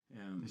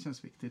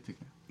känns viktigt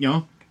tycker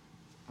jag.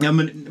 Ja,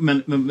 men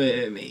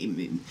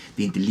det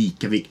är inte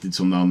lika viktigt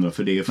som det andra,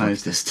 för det är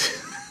faktiskt...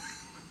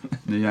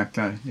 Nu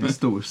jäklar, det är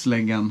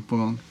storsläggan på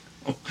gång.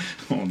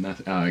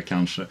 Ja,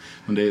 kanske.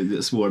 Men det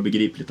är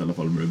svårbegripligt i alla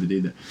fall vad det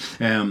betyder.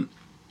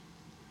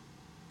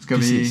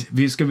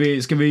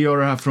 Ska vi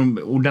göra det här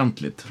från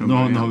ordentligt? Nu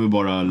har vi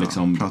bara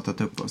liksom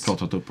pratat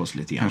upp oss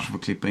lite grann. Kanske får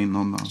klippa in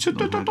någon av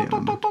de här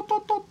delarna.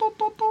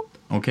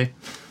 Okej.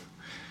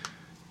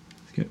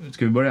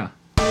 Ska vi börja?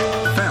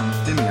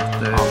 50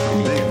 meter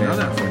från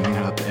byggnaden.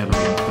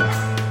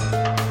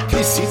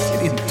 Vi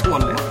sitter i en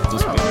toalett och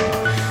spelar.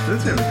 Det är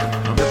trevligt.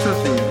 Jag tror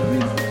att vi...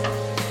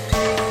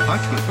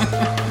 Tack.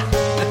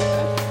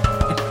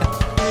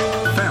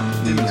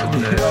 50 meter. Ja,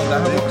 det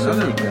här var också en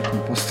likhet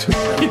med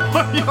posthuset.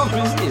 Ja,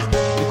 precis.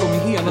 Det kommer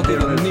hela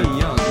tiden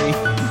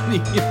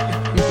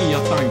nya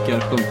tankar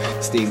som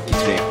stinker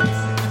träck.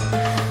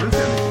 Det är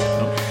trevligt.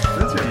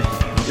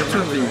 Jag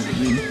tror att vi...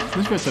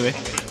 Nu spelar vi.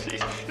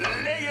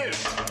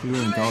 Det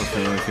går inte alls,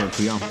 det är fel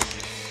program.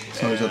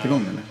 Så har du satt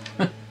igång eller?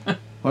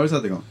 Har du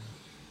satt igång?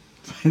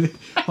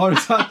 Har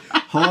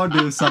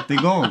du satt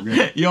igång?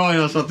 Ja,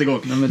 jag har satt igång.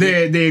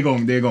 Nej, det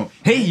är igång.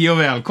 Hej och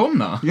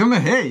välkomna! Ja,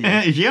 men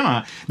hej!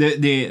 Tjena!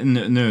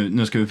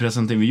 Nu ska vi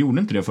presentera, vi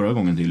gjorde inte det förra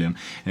gången tydligen.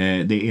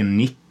 Det är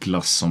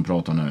Niklas som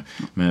pratar nu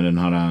med den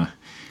här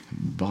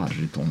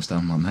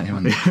baritonstämman. Nej,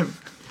 men...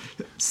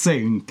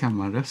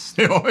 Sängkammarröst.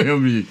 Ja,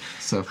 jag blir...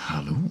 Så,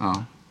 hallå?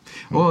 Ja.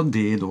 Och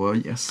det är då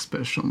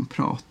Jesper som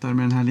pratar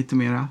med den här lite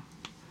mera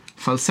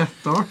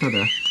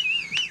falsettartade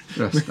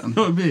rösten.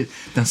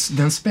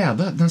 Den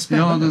späda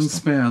ja, den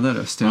späda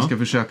rösten. Jag ska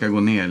försöka gå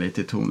ner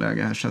lite i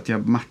tonläge här så att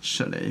jag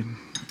matchar dig.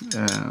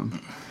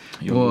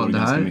 Jag går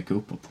ganska mycket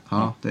uppåt.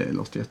 Ja, det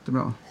låter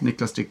jättebra.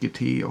 Niklas dricker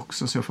te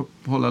också så jag får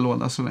hålla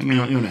låda så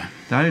länge.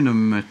 Det här är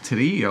nummer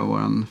 3 av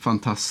vår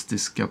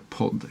fantastiska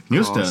podcast.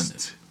 Just det.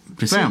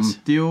 Precis.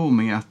 50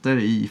 meter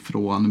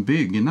ifrån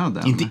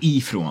byggnaden. Inte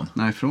ifrån.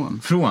 Nej,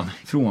 Från.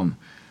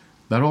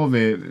 Där har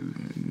vi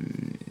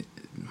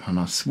han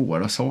har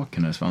svåra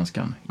saker i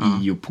svenskan.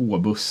 I och på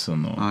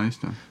bussen och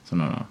just det.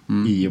 Sådana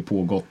i och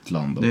på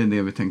Gotland. Och det är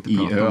det vi tänkte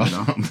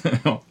prata om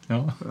idag.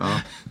 ja.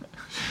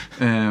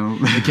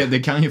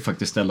 Det kan ju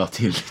faktiskt ställa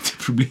till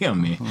lite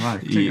problem i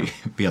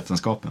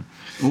vetenskapen.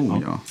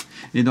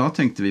 Idag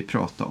tänkte vi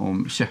prata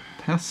om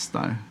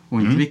käpphästar.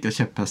 Och inte vilka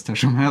käpphästar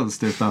som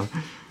helst utan...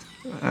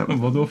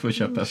 Vad då för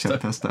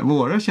käpphästar?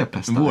 Våra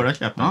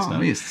käpphästar. Ja,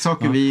 visst.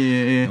 Saker vi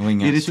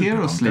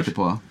irriterar oss lite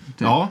på.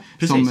 Ja,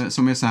 precis.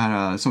 Som är så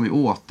här, som vi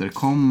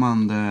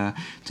återkommande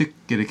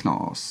tycker är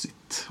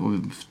knasigt. Och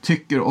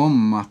tycker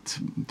om att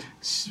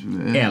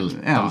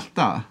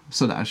älta.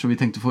 Sådär, så vi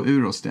tänkte få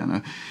ur oss det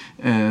nu.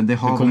 Det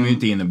kommer ju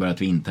inte innebära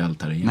att vi inte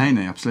ältar igen.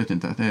 Nej, absolut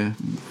inte.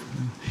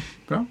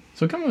 Bra,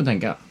 så kan man ju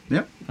tänka.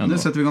 Ja, nu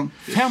sätter vi igång.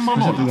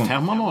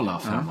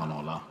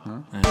 5-0.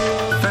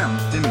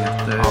 50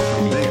 meter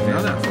från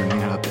byggnaden.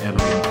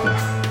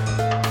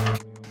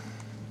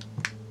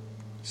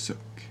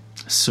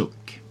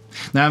 Suck.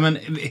 Nej, men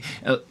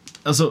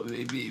alltså,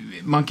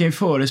 man kan ju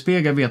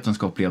förespegla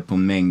vetenskaplighet på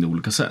en mängd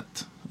olika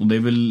sätt. Och det är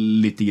väl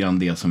lite grann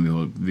det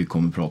som vi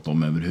kommer att prata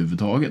om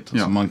överhuvudtaget.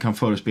 Alltså man kan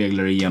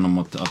förespegla det genom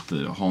att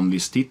ha en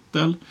viss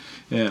titel.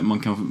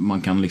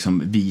 Man kan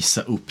liksom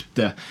visa upp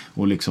det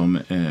och liksom,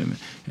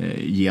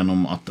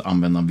 genom att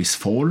använda en viss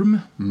form.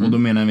 Och då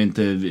menar vi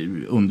inte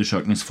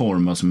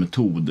undersökningsform, alltså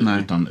metod,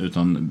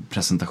 utan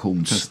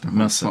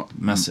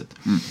presentationsmässigt.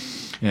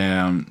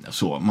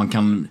 Så man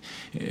kan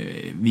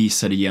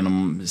visa det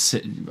genom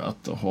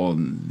att ha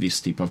en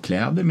viss typ av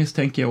kläder,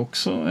 misstänker jag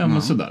också.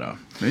 Sådär.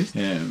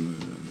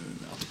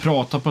 Att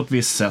prata på ett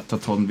visst sätt,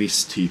 att ha en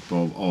viss typ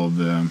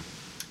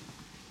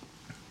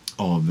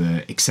av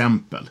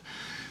exempel.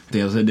 Det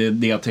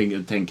jag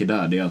tänker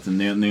där, det är att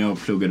när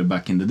jag pluggade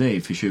back in the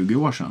day för 20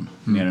 år sedan,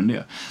 mer än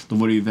det, då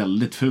var det ju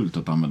väldigt fult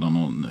att använda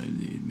någon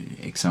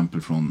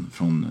exempel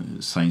från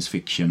science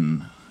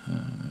fiction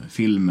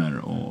filmer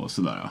och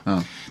sådär.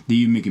 Det är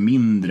ju mycket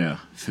mindre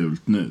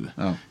fult nu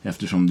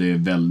eftersom det är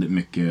väldigt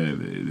mycket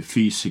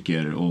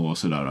fysiker och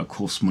sådär,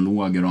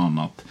 kosmologer och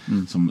annat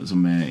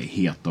som är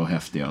heta och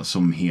häftiga,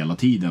 som hela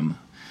tiden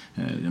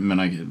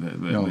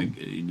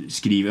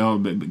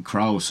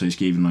Krauss har ju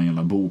skrivit någon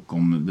jävla bok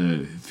om the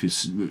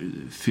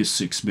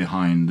physics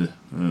behind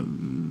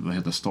vad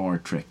heter Star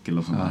Trek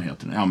eller sånt där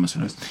heter det. Ja, men så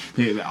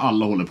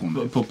alla håller på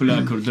med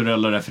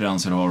populärkulturella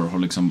referenser har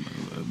liksom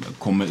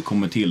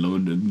kommit till,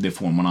 och det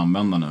får man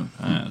använda nu.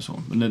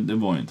 Så. Men det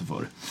var ju inte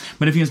förr.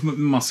 Men det finns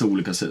massa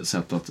olika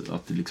sätt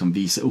att liksom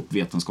visa upp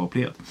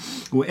vetenskaplighet.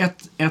 Och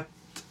ett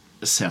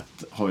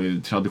sätt har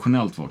ju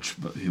traditionellt varit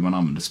hur man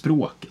använder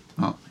språket.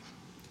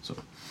 Så.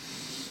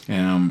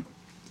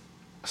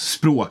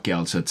 Språk är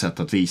alltså ett sätt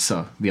att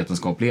visa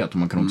vetenskaplighet, och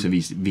man kan också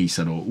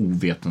visa då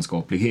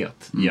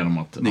ovetenskaplighet genom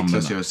att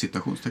Niklas gör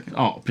citationstecken.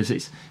 Ja,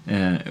 precis.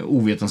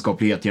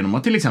 Ovetenskaplighet genom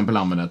att till exempel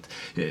använda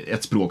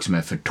ett språk som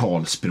är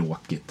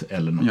förtalspråket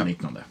eller något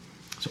liknande.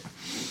 Så.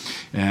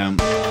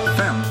 50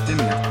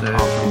 meter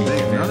från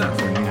byggnaden.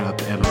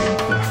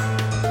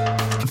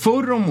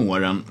 Förr om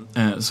åren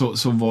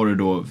så var det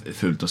då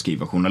fult att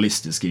skriva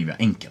journalistiskt, skriva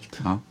enkelt.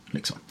 Ja.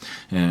 Liksom.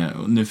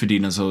 Nu för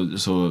tiden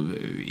så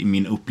i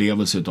min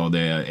upplevelse av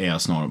det är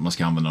snarare att man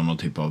ska använda någon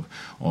typ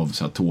av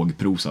så här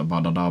tågprosa,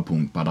 badada,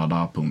 punkt,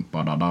 badada, punkt,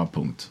 badada,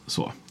 punkt,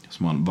 så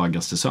man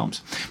vaggas till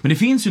söms. Men det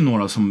finns ju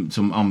några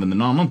som använder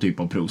en annan typ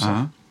av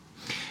prosa.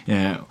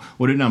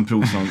 Och det är den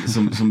prosan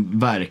som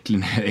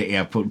verkligen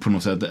är på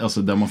något sätt,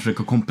 alltså där man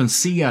försöker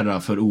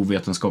kompensera för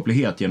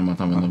ovetenskaplighet genom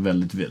att använda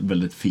väldigt,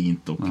 väldigt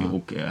fint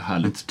och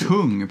härligt. En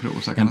tung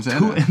prosa, kan man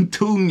säga det?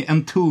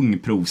 En tung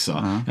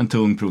prosa. En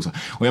tung prosa.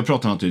 Och jag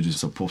pratar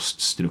naturligtvis om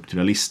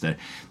poststrukturalister.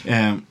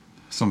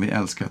 Som vi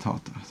älskar att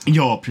hata.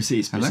 Ja,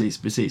 precis.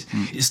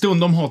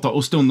 Stundom hata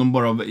och stundom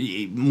bara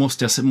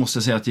måste jag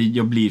säga att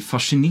jag blir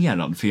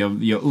fascinerad, för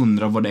jag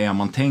undrar vad det är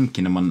man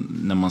tänker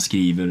när man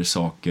skriver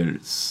saker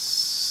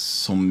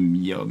som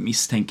jag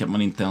misstänker att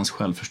man inte ens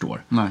själv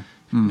förstår. Nej.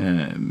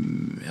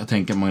 Jag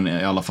tänker att man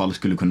i alla fall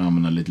skulle kunna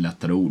använda lite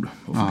lättare ord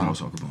och förklara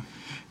saker på.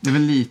 Det är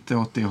väl lite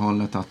åt det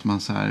hållet att man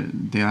så här,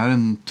 det är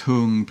en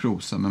tung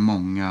prosa med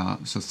många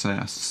så att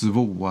säga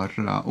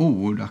svåra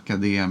ord,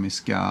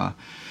 akademiska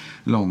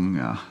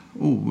långa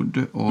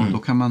ord, och då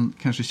kan man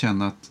kanske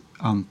känna att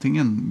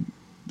antingen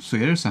så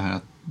är det så här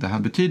att det här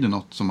betyder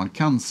något som man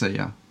kan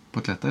säga på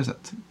ett lättare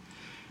sätt.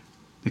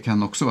 Det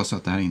kan också vara så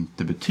att det här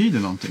inte betyder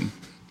någonting.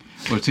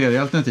 Och det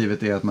tredje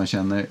alternativet är att man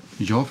känner,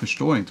 jag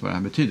förstår inte vad det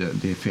här betyder,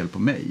 det är fel på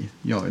mig.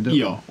 Jag är dum.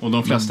 Ja, och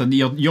de flesta,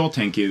 jag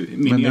tänker ju...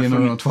 Men det är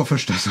nog de två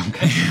första som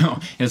kan.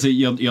 Ja, alltså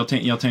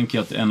jag tänker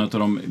att en av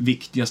de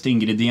viktigaste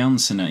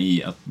ingredienserna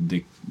i att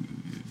det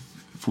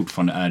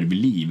fortfarande är vid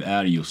liv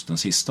är just den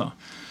sista.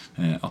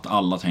 Att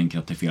alla tänker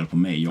att det är fel på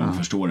mig, jag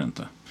förstår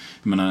inte.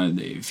 Jag menar,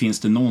 finns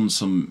det någon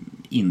som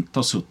inte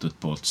har suttit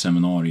på ett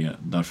seminarium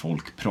där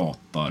folk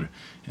pratar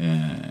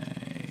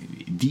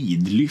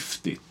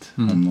vidlyftigt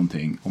om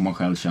någonting, och man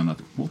själv känner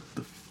att what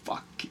the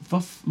fuck,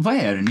 vad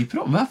är det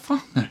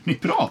ni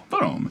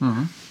pratar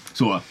om?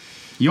 Så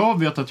jag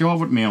vet att jag har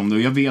varit med om det,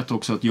 och jag vet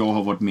också att jag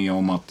har varit med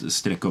om att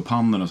sträcka upp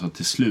handen och så att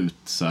till slut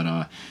så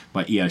här,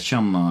 bara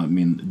erkänna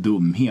min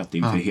dumhet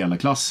inför hela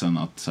klassen,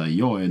 att så här,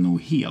 jag är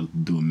nog helt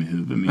dum i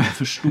huvudet, men jag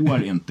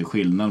förstår inte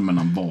skillnaden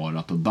mellan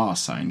Barat och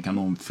Dasein, kan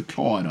någon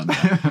förklara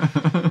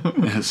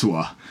det?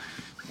 Så.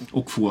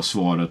 Och få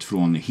svaret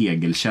från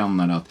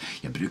Hegelkännare att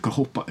jag brukar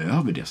hoppa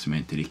över det som jag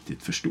inte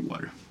riktigt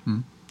förstår.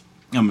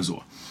 Ja, men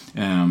så.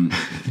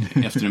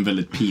 Efter en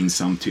väldigt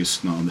pinsam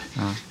tystnad.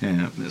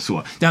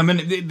 Så. Ja, men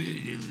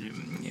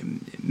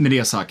med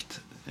det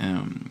sagt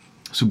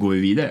så går vi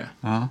vidare.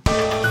 50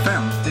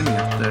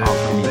 meter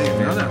från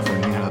byggnaden.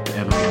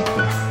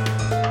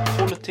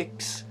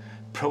 Politics,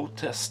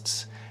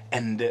 protests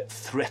and the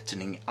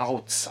threatening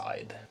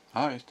outside.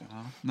 Ja, just det.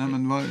 Ja. Nej,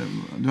 men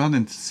du hade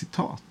inte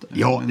citat?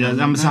 Ja,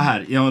 men så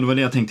här. Ja, det var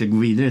det jag tänkte gå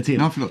vidare till.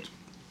 Ja, förlåt.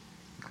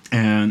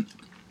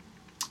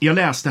 Jag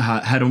läste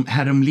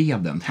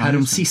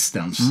härom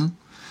sistens.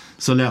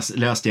 Så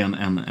läste jag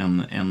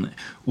en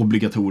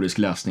obligatorisk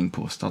läsning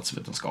på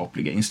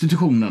statsvetenskapliga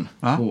institutionen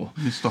på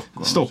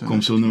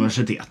Stockholms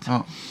universitet.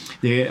 Ja.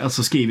 Det är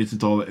alltså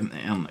skrivet av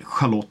en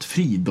Charlotte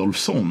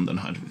Fridolfsson, den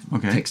här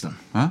texten.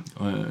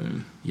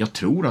 Jag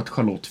tror att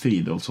Charlotte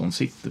Fridolfsson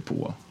sitter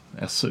på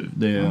SU.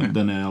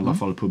 Den är i alla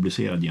fall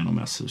publicerad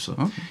genom SU,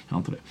 så jag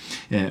antar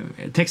det.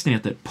 Texten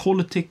heter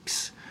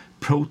Politics,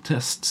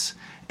 Protests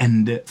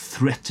and the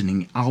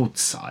Threatening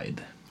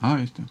Outside. Ja,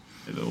 just det.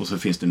 Och så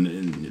finns det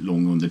en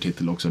lång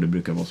undertitel också, det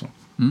brukar vara så.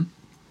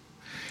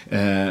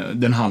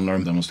 Den handlar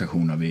om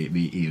demonstrationer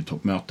vid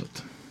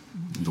EU-toppmötet.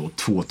 Då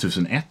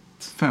 2001.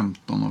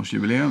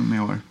 15-årsjubileum i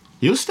år.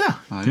 Just det.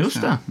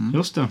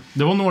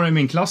 Det var några i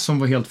min klass som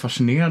var helt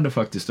fascinerade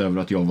faktiskt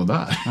över att jag var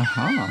där.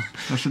 Aha,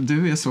 alltså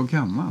du är så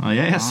gammal. Ja,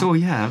 jag är så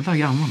jävla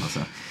gammal alltså.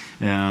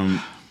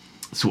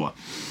 Så.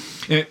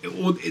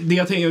 Och det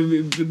jag tänker,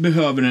 vi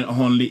behöver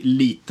ha en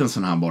liten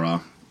sån här bara.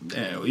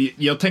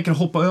 Jag tänker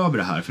hoppa över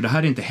det här, för det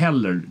här är inte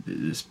heller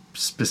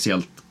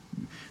speciellt,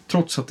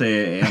 trots att det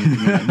är en av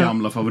mina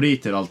gamla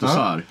favoriter, allt och så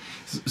här,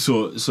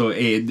 så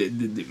är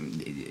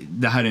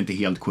det här är inte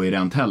helt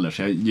koherent heller,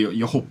 så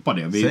jag hoppar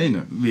det. Säg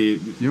nu.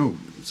 Jo.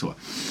 Så.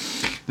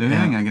 Det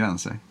är inga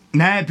gränser.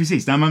 Nej,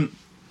 precis. Nej, men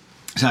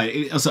så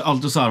här, alltså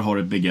Althusser har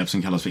ett begrepp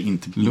som kallas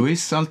för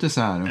Louis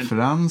Althusser, en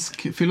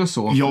fransk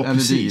filosof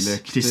eller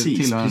dilekt,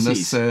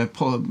 tillhörandes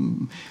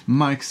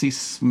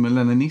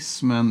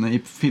marxism-leninismen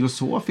i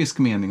filosofisk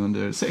mening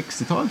under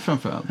 60-talet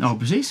framförallt. Ja,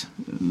 precis.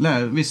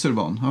 Vid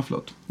Sorbonne,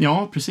 förlåt.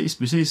 Ja, precis.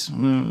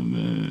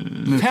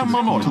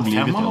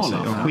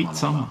 5-0.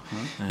 Skitsamma.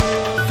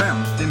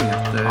 50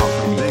 meter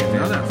från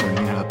byggnaden.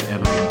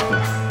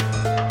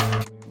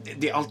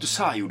 Det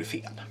Althusser gjorde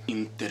fel.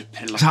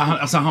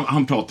 Interpellation.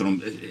 Han pratar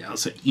om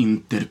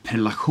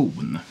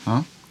interpellation.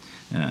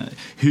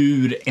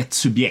 Hur ett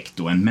subjekt,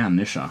 då, en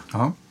människa,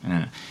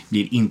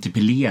 blir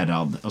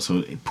interpellerad,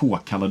 alltså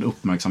påkallad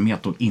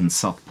uppmärksamhet och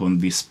insatt på en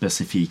viss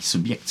specifik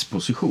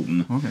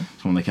subjektsposition,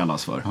 som det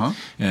kallas för.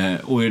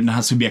 Och i den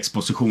här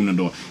subjektspositionen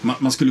då,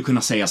 man skulle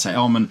kunna säga så här,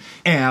 ja, men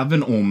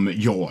även om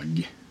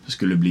jag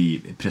skulle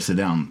bli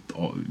president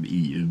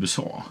i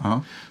USA.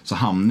 Ja.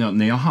 Så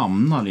när jag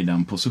hamnar i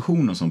den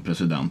positionen som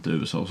president i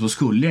USA så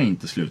skulle jag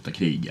inte sluta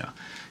kriga.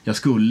 Jag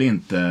skulle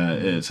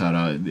inte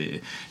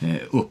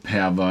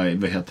upphäva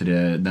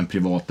den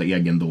privata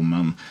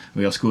egendomen.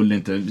 Och jag skulle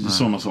inte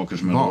sådana saker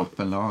som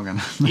vapenlagen.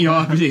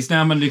 Ja, precis.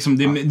 Nej, men liksom,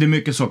 det är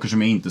mycket saker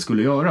som jag inte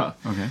skulle göra.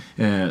 Okay.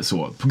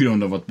 Så, på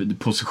grund av att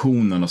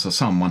positionen, alltså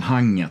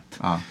sammanhanget,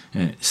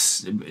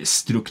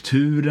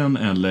 strukturen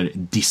eller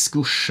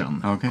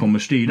diskursen kommer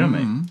styra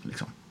mig.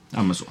 Liksom.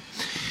 Ja, men så.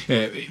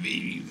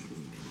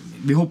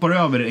 Vi hoppar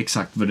över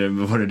exakt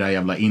vad det där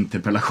jävla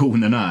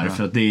interpellationen är.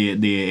 För att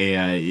det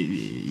är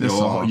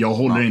jag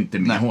håller inte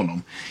med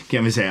honom,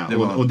 kan vi säga.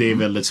 Och det är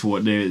väldigt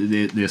svårt.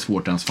 Det är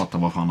svårt att ens fatta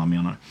vad fan han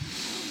menar.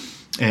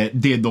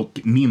 Det är dock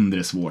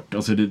mindre svårt.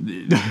 Alltså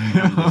det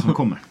som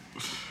kommer.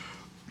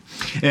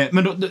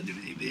 Men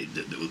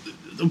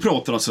då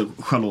pratar alltså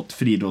Charlotte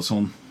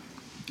Fridolfsson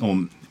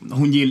om...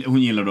 Hon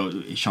gillar då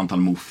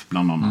Chantal Mouffe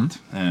bland annat.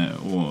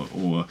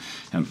 Och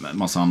en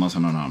massa andra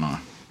sådana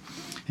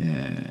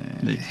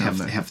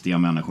häftiga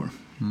människor.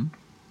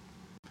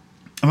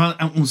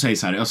 Hon säger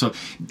så här, alltså,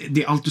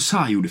 det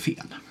Althusser gjorde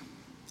fel.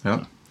 Ja.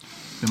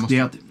 Det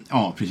är att,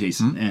 ja,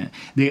 precis.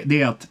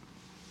 Det är att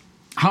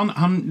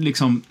han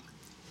liksom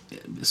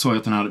sa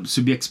att den här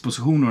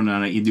subjektspositionen och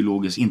den här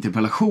ideologiska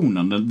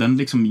interpellationen, den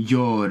liksom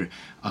gör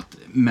att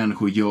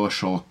människor gör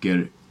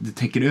saker, det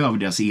täcker över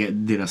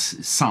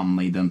deras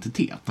sanna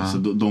identitet. Alltså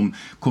de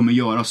kommer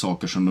göra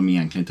saker som de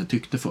egentligen inte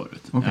tyckte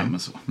förut. Okay.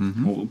 Så.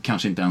 Och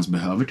kanske inte ens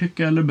behöver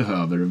tycka eller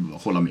behöver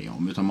hålla med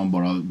om, utan man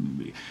bara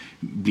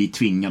blir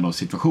tvingad av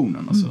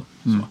situationen. Alltså.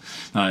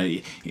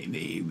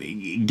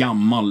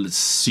 Gammal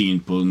syn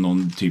på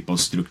någon typ av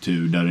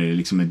struktur där det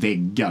liksom är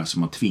väggar som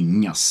man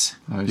tvingas.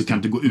 Du kan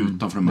inte gå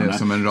utanför de här.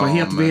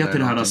 Vad heter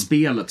det här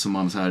spelet som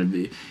man så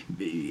här,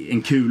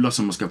 en kula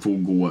som man ska få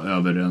gå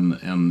över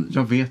en...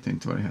 Jag vet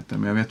inte vad det heter,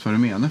 men jag vet vad du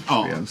menar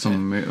för spel.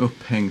 Som är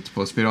upphängt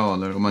på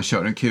spiraler och man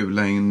kör en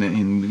kula in i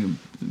en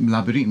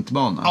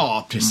labyrintbana.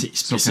 Ja, precis.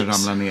 Som kan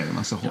ramla ner i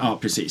massa hål. Ja,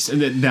 precis.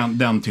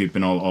 Den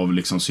typen av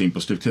liksom syn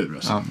på strukturer.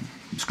 Så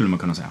skulle man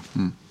kunna säga.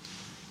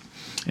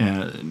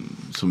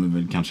 Som är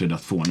väl kanske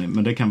rätt fånig,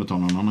 men det kan vi ta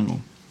någon annan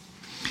gång.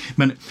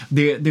 Men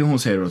det hon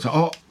säger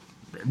då,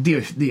 det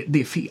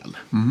är fel.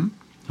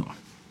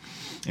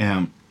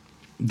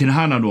 Det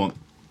här när då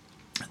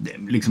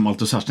liksom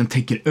Althusser, den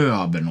täcker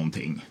över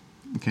någonting.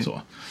 Okay.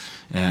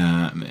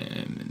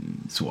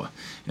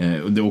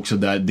 Och det är också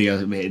där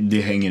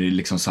det hänger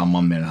liksom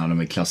samman med det här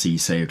med klass i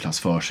sig och klass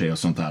för sig och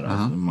sånt där.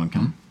 Alltså man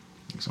kan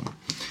liksom,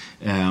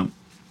 50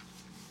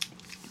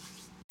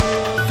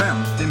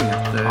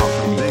 meter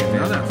från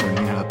byggnaden.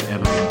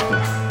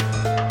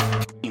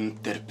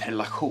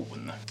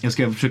 Interpellation. Jag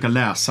ska försöka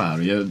läsa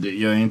här.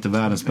 Jag är inte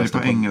världens bästa.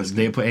 Det är på engelska.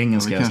 Det är på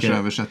engelska. Vi kanske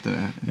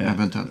översätter det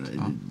eventuellt.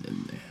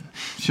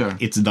 Sure.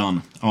 It's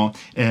done. Ja.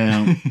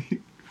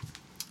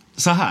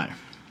 Så här.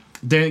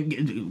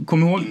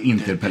 Kom ihåg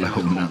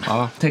interpellationen.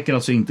 Täcker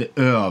alltså inte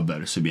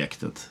över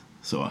subjektet.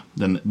 Så,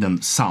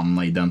 den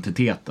sanna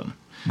identiteten.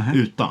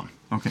 Utan.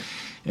 Okay.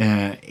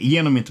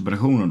 Genom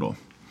interpellationen då.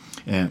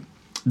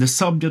 The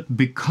subject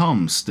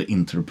becomes the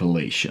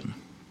interpellation.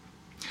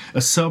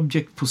 A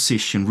subject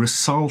position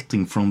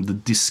resulting from the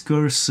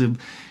discursive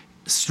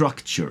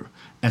structure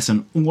as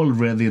an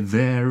already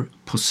there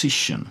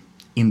position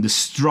in the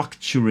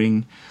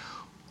structuring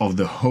of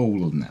the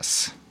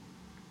wholeness.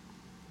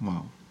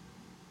 Wow.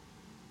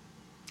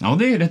 Ja,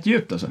 det är rätt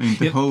djupt alltså.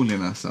 Inte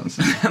holiness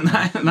alltså.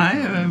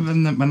 nej,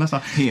 men nästan.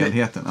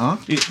 Helheten, ja.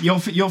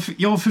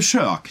 Jag har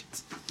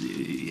försökt.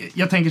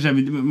 Jag tänker så här,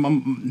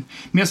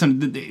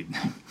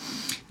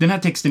 den här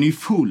texten är ju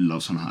full av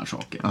såna här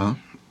saker.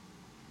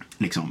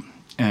 Liksom.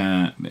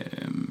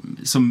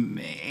 Som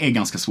är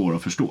ganska svår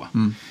att förstå.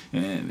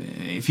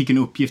 Jag fick en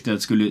uppgift att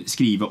jag skulle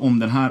skriva om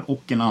den här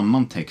och en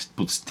annan text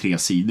på 3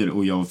 sidor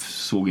och jag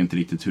såg inte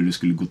riktigt hur det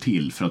skulle gå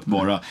till, för att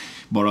bara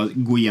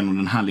gå igenom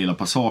den här lilla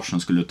passagen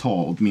skulle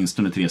ta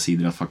åtminstone 3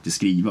 sidor att faktiskt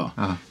skriva,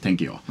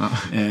 tänker jag.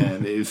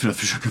 För att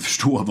försöka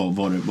förstå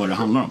vad det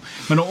handlar om.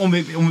 Men om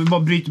vi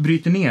bara försöker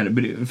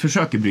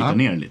bryta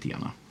ner lite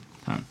grann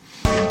här.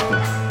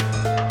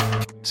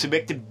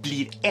 Subjektet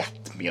blir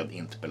ett med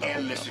interpellationen.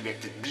 Eller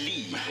subjektet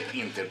blir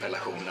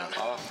interpellationen.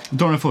 Vi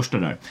tar den första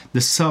där.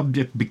 The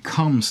subject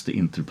becomes the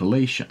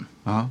interpellation.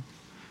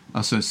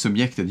 Alltså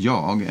subjektet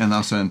jag,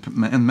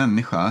 en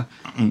människa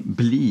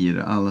blir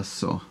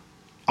alltså...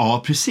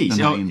 Ja, precis.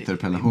 Den här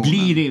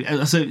interpellationen.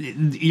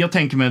 Jag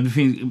tänker mig att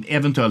det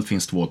eventuellt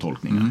finns 2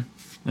 tolkningar.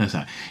 Så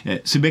här.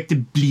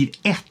 Subjektet blir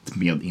ett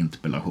med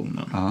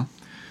interpellationen.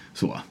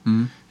 Så.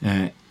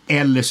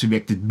 Eller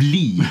subjektet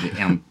blir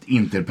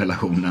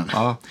interpellationen.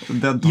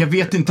 Jag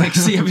vet inte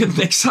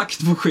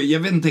exakt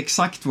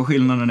vad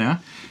skillnaden är.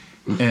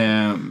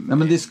 Men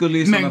det skulle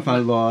i sådana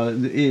fall vara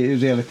i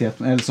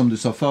realiteten, eller som du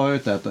sa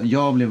förut, att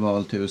jag blir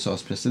vald till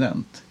USAs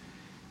president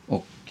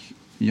och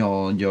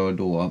jag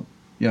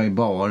är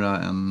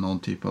bara någon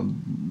typ av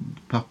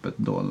puppet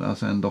doll,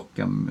 alltså en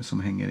docka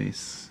som hänger i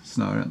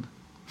snören.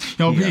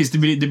 Ja, precis. Det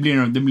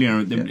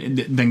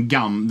blir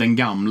den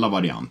gamla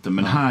varianten.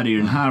 Men här i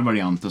den här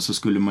varianten så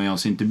skulle man ju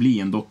alltså inte bli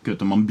en docka,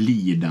 utan man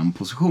blir den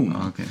positionen.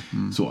 Ja, okay.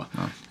 Så. Ja.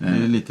 Det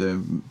är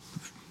lite,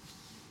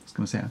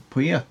 ska man säga,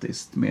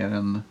 poetiskt mer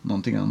än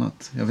någonting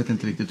annat. Jag vet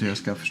inte riktigt hur jag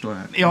ska förstå det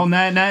här. Ja,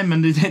 nej,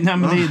 men det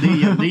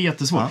är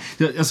jättesvårt.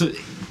 Ja. Alltså,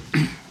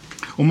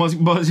 om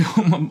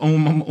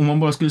man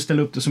bara skulle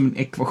ställa upp det som en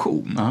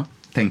ekvation,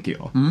 tänker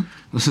jag.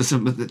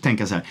 Så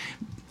tänker jag så här.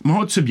 Man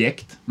har ett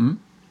subjekt.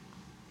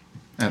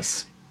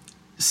 S.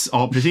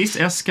 Ja, precis.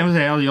 S kan man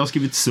säga. Jag har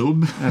skrivit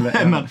sub.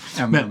 Eller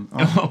men,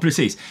 ja,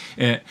 precis.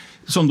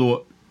 Som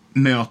då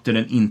möter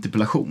en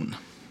interpellation.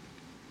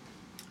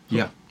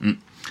 Ja.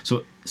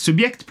 Så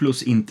subjekt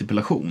plus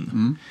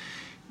interpellation.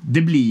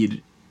 Det blir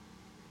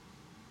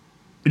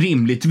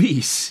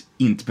rimligtvis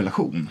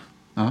interpellation.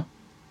 Ja.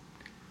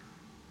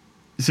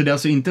 Så det är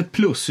alltså inte ett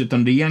plus,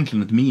 utan det är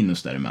egentligen ett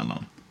minus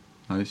däremellan.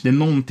 Ja, det är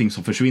någonting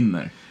som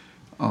försvinner.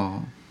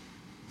 Ja.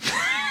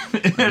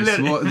 Det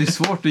är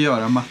svårt att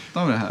göra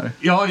matta av det här.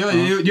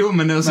 Jo,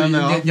 men, alltså,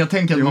 jag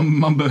tänker att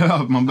man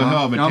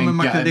behöver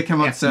tänka det kan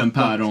vara ett sätt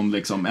päron,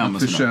 liksom,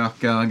 att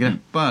försöka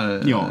greppa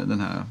den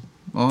här.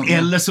 Ja.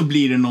 Eller så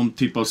blir det någon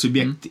typ av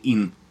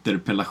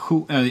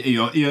subjektinterpellation.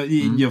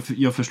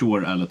 Jag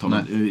förstår ärligt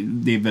talat.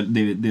 Det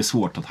är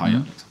svårt att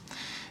haja. Liksom.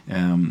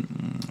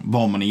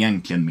 Vad man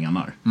egentligen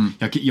menar.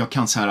 Jag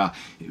kan så här.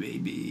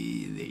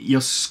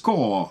 Jag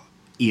ska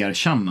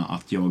erkänna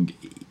att jag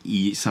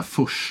i så här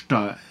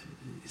första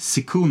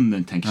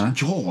sekunden tänker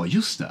ja,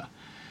 just det.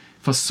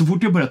 Fast så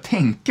fort jag börjar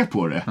tänka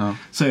på det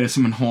så är det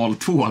som en hal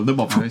tvål. Det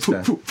bara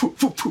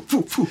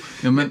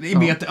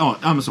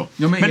men så.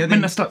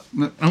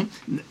 Men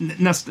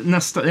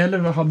nästa eller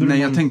vad hade du? Nej,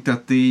 jag tänkte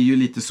att det är ju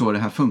lite så det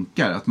här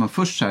funkar, att man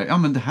först säger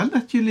men det här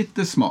lät ju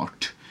lite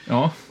smart.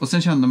 Ja. Och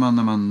sen kände man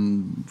när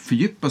man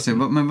fördjupar sig,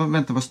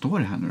 vänta, vad står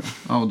det här nu då?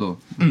 Ja, och då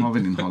har vi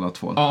din hala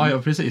tvål.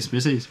 Ja, precis.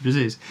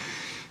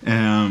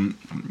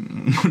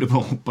 Och det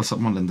bara hoppas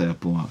att man inte är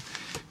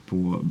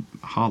på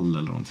Hall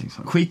eller någonting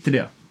så. Skit i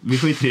det. Vi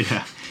skiter i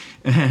det.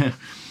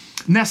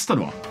 Nästa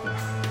då.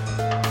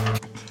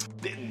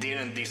 Det är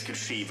den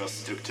diskursiva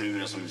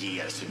strukturen som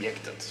ger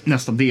subjektet.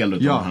 Nästa del av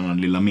den här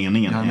lilla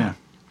meningen är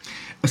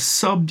a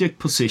subject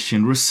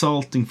position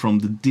resulting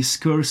from the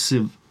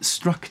discursive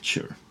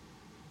structure.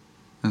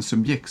 En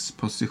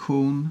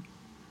subjektsposition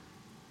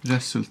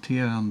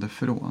resulterande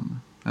från,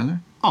 eller?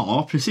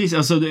 Ja, precis.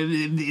 Alltså,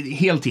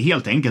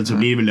 helt enkelt så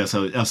blir det väl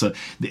alltså,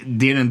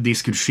 det är den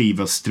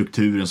diskursiva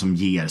strukturen som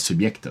ger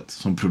subjektet,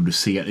 som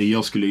producerar.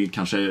 Jag skulle ju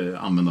kanske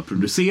använda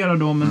producera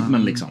då,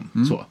 men liksom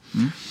så.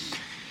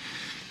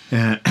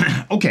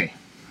 Okej.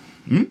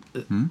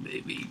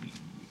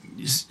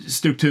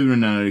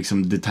 Strukturen är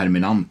liksom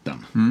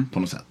determinanten på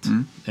något sätt.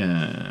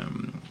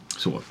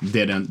 Så,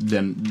 det är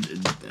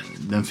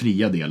den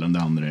fria delen, det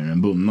andra är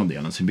den bundna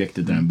delen.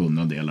 Subjektet är den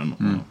bundna delen.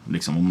 Och,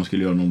 liksom, om man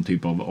skulle göra någon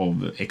typ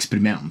av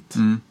experiment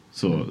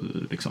så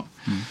liksom,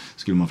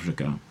 skulle man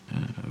försöka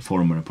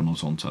forma det på något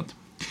sånt sätt.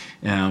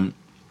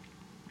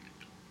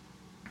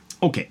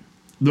 Okej.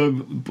 Då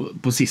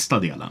på sista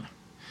delen.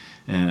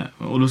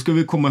 Och då ska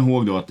vi komma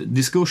ihåg då att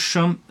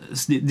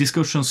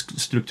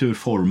diskursens struktur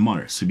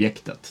formar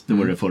subjektet. Det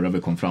var det förra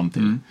vi kom fram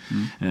till.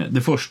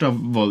 Det första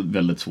var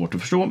väldigt svårt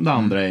att förstå. Det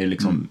andra är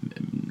liksom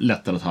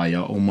lättare att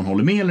haja. Om man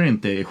håller med eller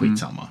inte är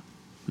skitsamma.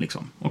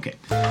 Liksom. Okej.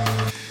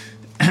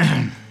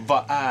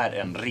 Vad är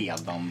en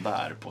redan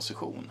där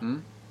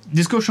position?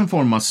 Diskursen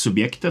formar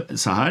subjektet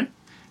så här.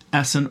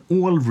 As an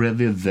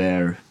already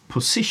there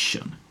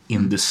position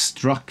in the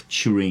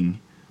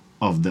structuring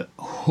of the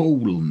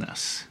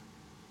wholeness.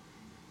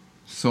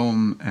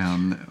 Som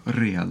en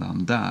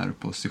redan där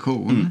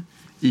position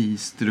i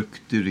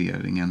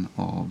struktureringen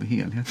av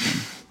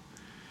helheten.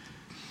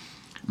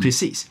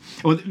 Precis.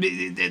 Och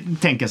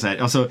tänka så här,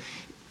 alltså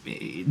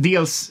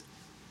dels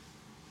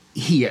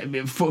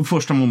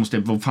första man måste,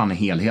 vad fan är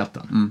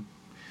helheten?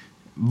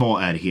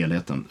 Vad är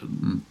helheten?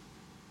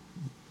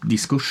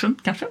 Diskursen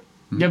kanske?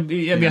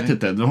 Jag vet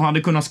inte. De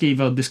hade kunnat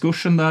skriva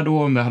diskursen där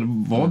då om det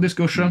var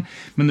diskursen.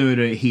 Men nu är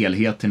det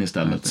helheten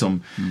istället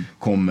som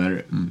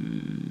kommer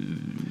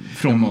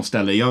från någon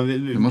ställe.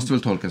 Det måste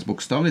väl tolkas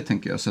bokstavligt,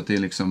 tänker jag. Så att det är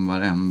liksom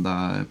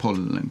varenda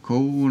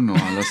pollenkorn och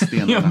alla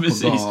stenarna på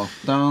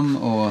gatan.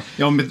 Och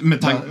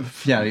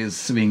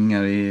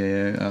fjärilsvingar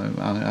i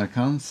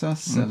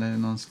Arkansas eller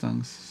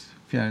någonstans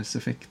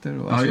fjärilseffekter.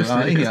 Och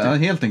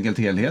helt enkelt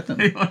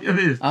helheten.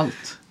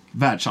 Allt.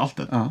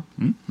 Världsalltet. Ja.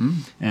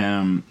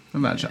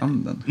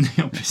 Världsanden.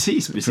 Ja,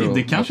 precis.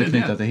 Det kanske är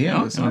det. Till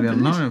hel, som vi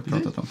redan har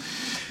pratat om.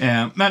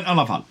 Men i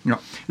alla fall. Ja.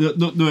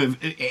 Då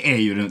är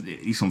ju det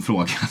liksom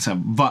frågan så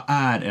här, vad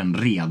är en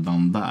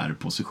redan där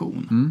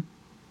position?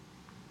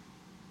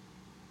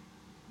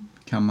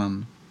 Kan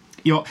man...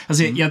 Ja,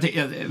 alltså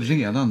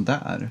redan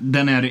där.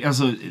 Den är,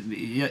 alltså,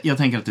 jag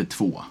tänker att det är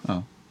två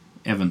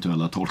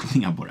eventuella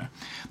tolkningar på det.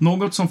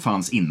 Något som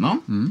fanns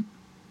innan.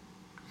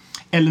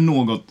 Eller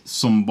något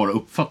som bara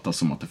uppfattas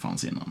som att det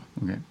fanns innan.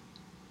 Okej.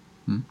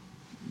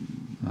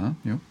 Ja,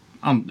 jo.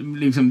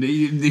 liksom,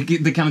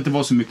 det kan inte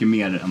vara så mycket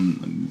mer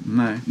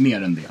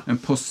än det. En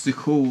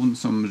position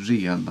som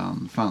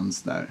redan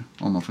fanns där,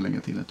 om man får lägga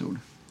till ett ord.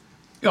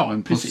 Ja,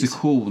 en precis.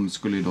 position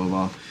skulle ju då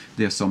vara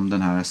det som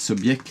den här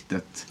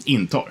subjektet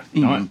intar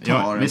en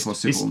visst,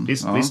 position.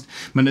 Visst.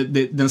 Men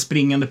den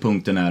springande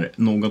punkten är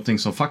någonting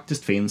som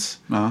faktiskt finns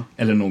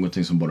eller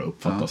någonting som bara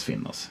uppfattas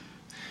finnas.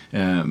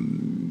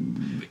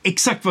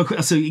 Exakt vad,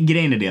 alltså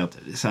grejen är det att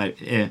så här,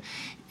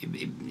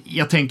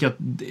 jag tänker att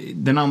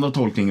den andra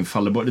tolkningen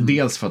faller bort.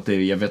 Dels för att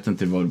jag vet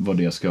inte vad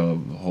det ska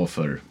ha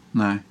för...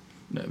 Nej.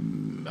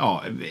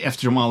 Ja,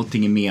 eftersom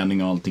allting är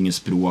mening och allting är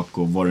språk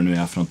och vad det nu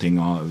är för någonting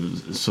och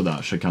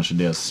sådär, så kanske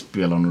det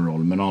spelar någon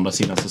roll. Men å andra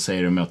sidan så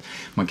säger de att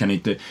man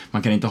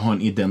kan inte ha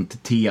en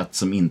identitet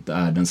som inte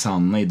är den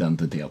sanna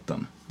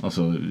identiteten.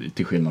 Alltså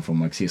till skillnad från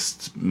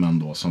marxismen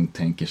då, som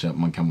tänker sig att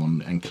man kan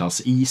vara en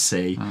klass i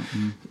sig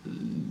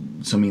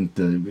som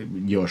inte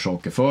gör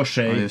saker för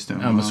sig. Ja, just det.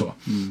 Men så.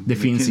 Det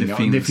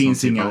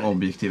finns inga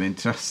objektiva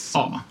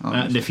intressen.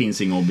 Det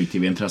finns inga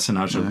objektiva intressen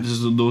här,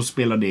 så då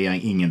spelar det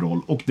ingen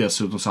roll. Och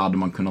dessutom så hade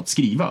man kunnat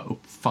skriva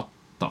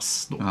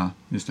uppfattas då. Ja,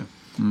 just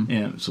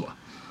det. Så.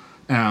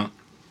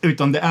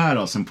 Utan det är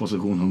alltså en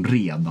position som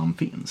redan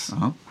finns.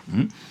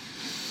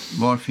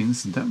 Var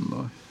finns den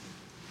då?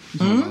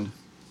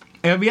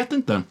 Jag vet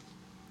inte.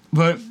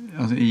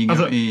 Alltså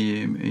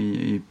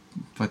i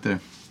vad heter det?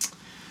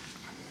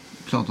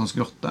 Platons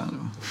grotta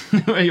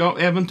eller? Ja,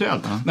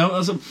 eventuellt. Ja.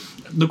 Alltså,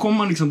 då kommer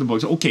man liksom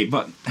tillbaka så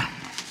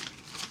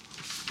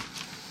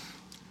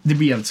det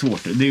blir jävligt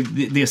svårt.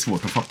 Det är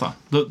svårt att fatta.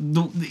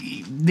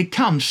 Det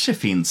kanske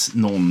finns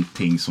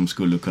någonting som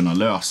skulle kunna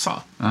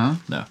lösa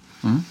det.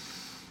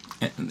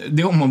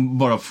 Det är om man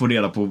bara får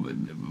reda på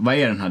vad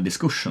är den här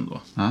diskursen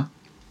då?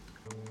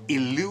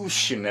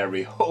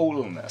 Illusionary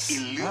wholeness.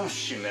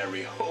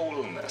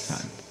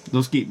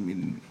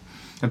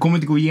 Jag kommer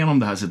inte gå igenom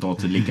det här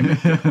citatet lika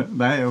mycket.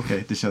 Nej,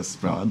 okej. Det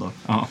känns bra ändå.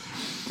 Ja.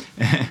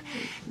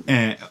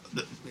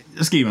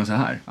 Jag skriver så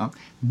här.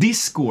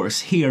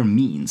 Discourse here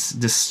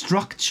means the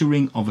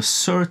structuring of a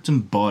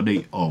certain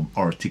body of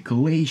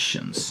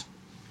articulations.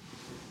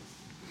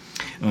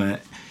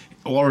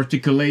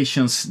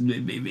 Articulations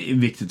är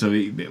viktigt att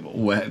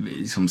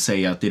liksom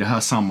säga att i det här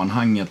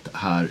sammanhanget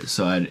här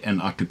så är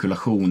en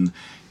artikulation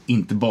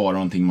inte bara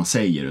någonting man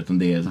säger, utan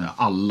det är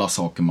alla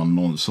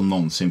saker som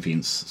någonsin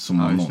finns, som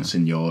man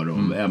någonsin gör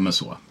och även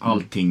så.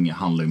 Allting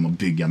handlar om att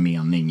bygga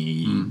mening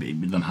i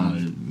den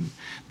här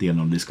delen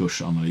av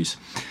diskursanalys.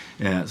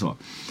 Så.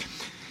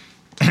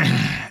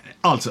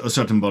 Alltså, a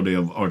certain body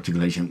of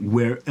articulation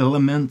where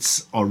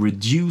elements are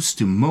reduced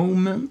to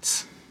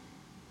moments.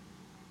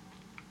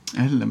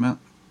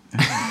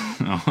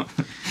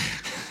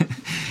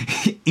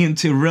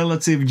 Into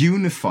relative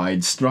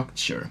unified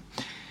structure.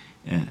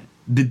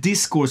 The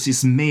discourse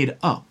is made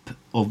up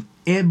of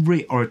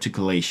every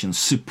articulation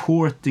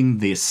supporting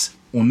this,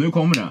 och nu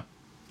kommer det,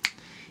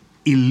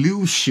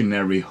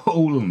 illusionary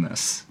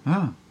wholeness.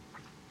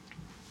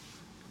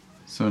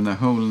 Så den där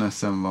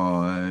wholenessen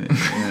var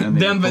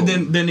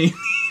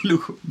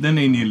den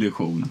är en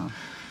illusion.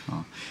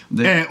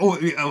 Och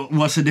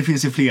alltså, det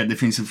finns ju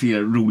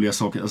fler roliga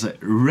saker. Alltså,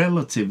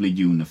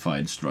 relatively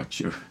unified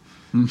structure.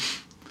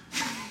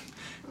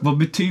 Vad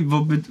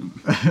betyder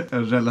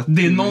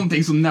det är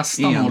någonting som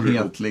nästan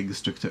enhetlig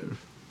struktur.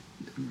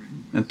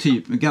 En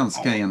typ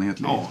ganska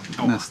enhetlig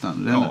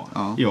nästan.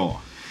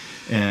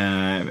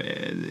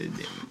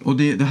 Och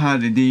det här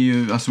det är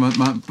ju alltså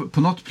man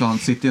på något plan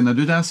sitter, när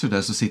du läser det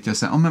där så sitter jag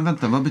så här, men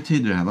vänta, vad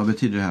betyder det här?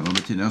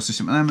 Och så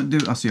säger man, nej men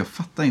du, alltså jag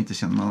fattar inte,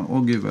 känner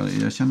man, gud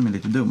jag känner mig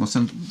lite dum, och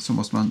sen så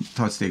måste man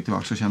ta ett steg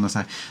tillbaka och känna så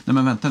här, nej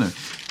men vänta nu,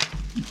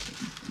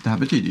 det här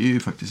betyder ju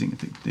faktiskt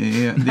ingenting.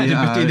 Det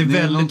betyder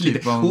väldigt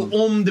lite.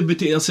 Och om det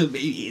betyder, alltså,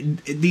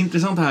 det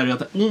intressanta här är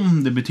att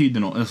om det betyder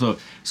något, alltså,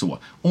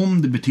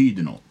 om det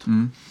betyder något,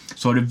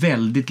 så har det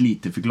väldigt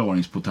lite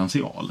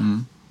förklaringspotential.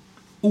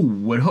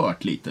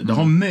 Oerhört lite. Det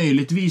har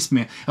möjligtvis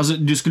med, alltså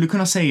du skulle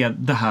kunna säga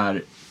det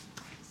här,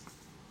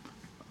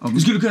 du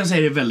skulle kunna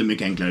säga det väldigt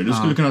mycket enklare. Du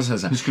skulle kunna säga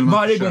så här,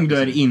 varje gång du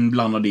är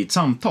inblandad i ett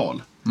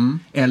samtal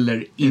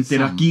eller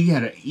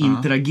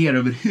interagera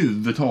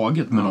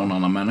överhuvudtaget med någon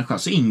annan människa,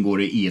 så ingår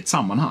det i ett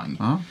sammanhang.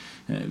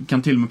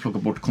 Kan till och med plocka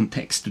bort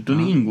kontext,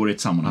 utan det ingår i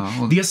ett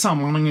sammanhang. Det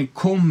sammanhanget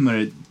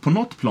kommer på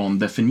något plan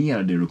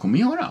definiera det du kommer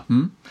göra.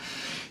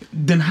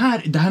 Den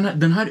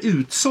här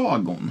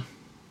utsagon,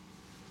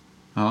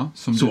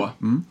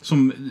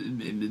 som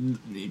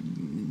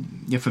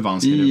jag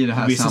förvanskar i det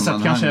här vissa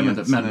sätt kanske,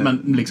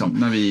 men liksom,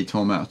 när vi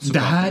två möts. Det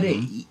här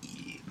är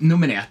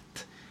nummer 1,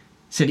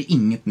 så är det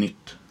inget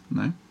nytt.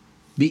 Nej.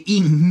 Det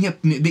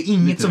är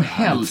inget som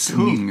helst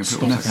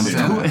nytt.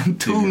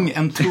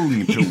 En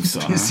tung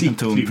prosa. En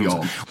tung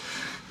trivial.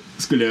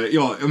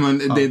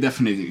 Det är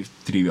definitivt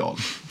trivial.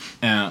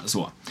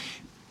 Så.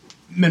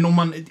 Men om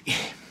man...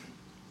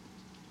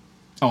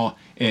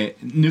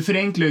 nu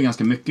förenklar jag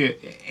ganska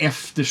mycket,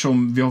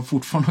 eftersom vi har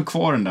fortfarande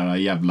kvar den där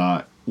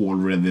jävla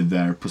already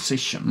there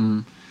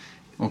position.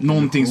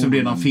 Någonting som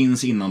redan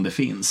finns innan det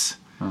finns.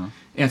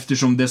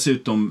 Eftersom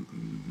dessutom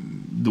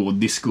då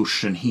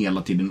diskursen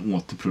hela tiden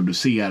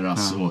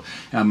återproduceras och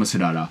men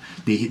sådär.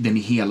 Den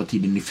är hela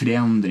tiden i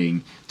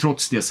förändring.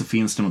 Trots det så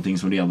finns det någonting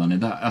som redan är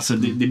där. Alltså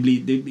det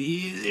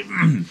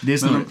är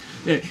snarare,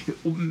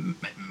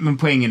 men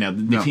poängen är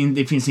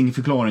det finns ingen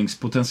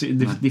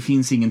förklaringspotential. Det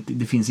finns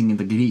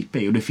inget att gripa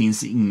i och det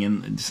finns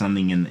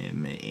ingen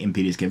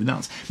empirisk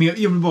evidens. Men jag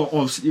vill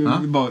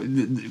bara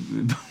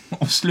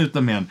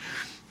avsluta med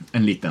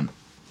en liten.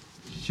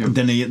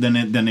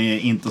 Den är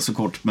inte så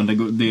kort, men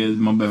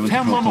man behöver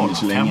inte prata om det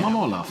så länge.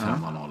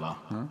 5-0.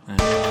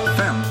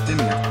 50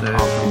 meter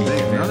från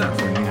byggnaden.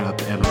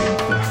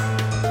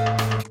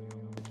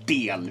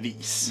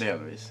 Delvis.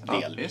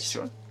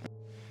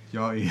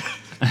 Jag är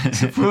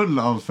full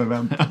av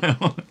förväntan.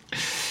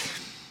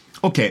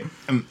 Okej,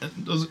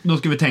 då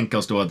ska vi tänka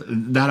oss då att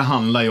det här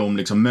handlar ju om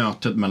liksom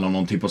mötet mellan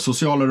någon typ av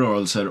sociala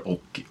rörelser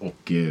och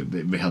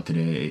vad heter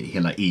det,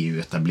 hela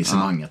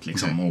EU-etablissemanget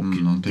liksom, och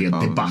det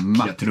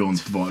debaclet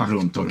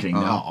runt omkring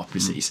det. Ja,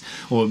 precis.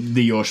 Och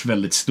det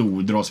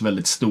dras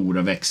väldigt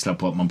stora växlar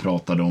på att man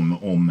pratade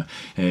om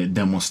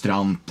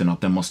demonstranterna,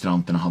 att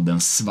demonstranterna hade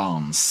en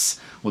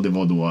svans. Och det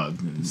var då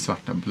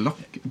svarta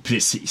block.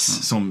 Precis,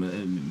 som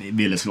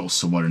ville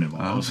slåss och vad det nu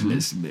var. Och så,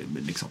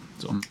 liksom,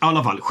 så. I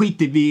alla fall,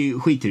 vi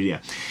skiter i det.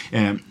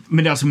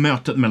 Men det är alltså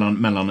mötet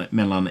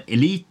mellan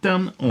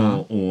eliten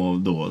och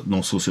då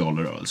de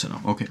sociala rörelserna.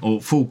 Okay.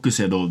 Och fokus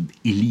är då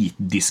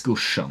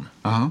elitdiskursen.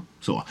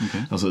 Så.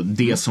 Okay. Alltså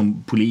det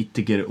som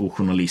politiker och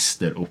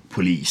journalister och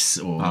polis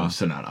och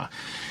sådär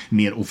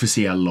mer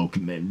officiella och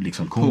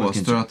liksom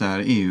påstår att det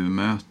här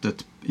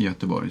EU-mötet i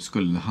Göteborg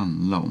skulle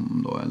handla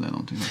om då eller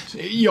någonting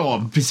sånt.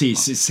 Ja,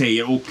 precis,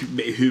 säger och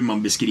hur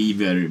man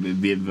beskriver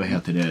vad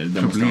heter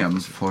det,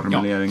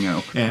 problemformuleringar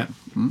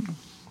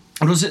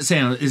och då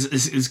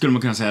skulle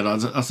man kunna säga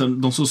att alltså,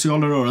 de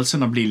sociala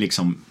rörelserna blir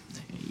liksom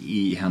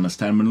i hennes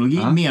terminologi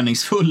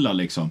meningsfulla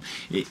liksom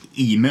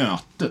i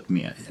mötet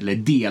med, eller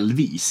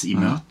delvis i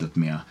mötet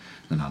med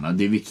den andra.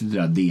 Det är viktigt,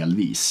 det där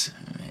delvis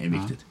är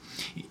viktigt.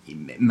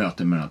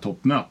 Mötet med det här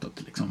toppmötet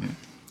liksom.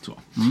 Så.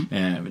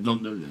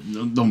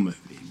 De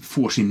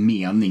får sin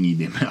mening i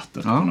det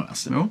mötet på något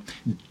sätt.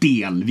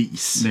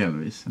 Delvis.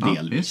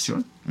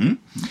 Sure.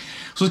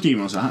 Så skriver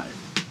man så här.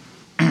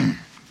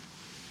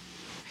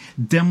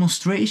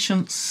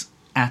 Demonstrations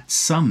at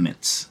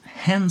summits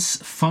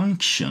hence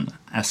function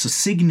as a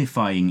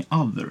signifying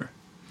other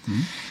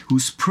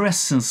whose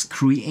presence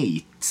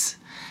creates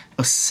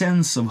a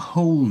sense of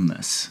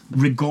wholeness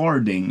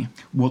regarding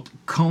what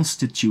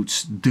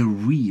constitutes the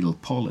real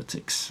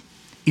politics.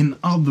 In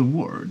other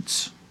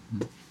words,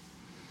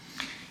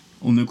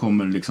 och nu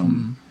kommer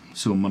liksom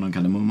summan och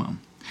kardemumman.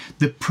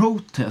 The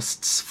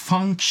protests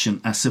function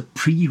as a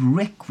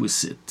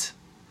prerequisite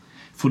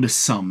for the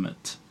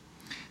summit,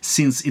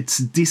 since its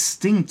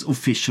distinct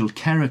official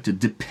character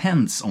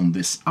depends on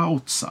this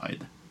outside.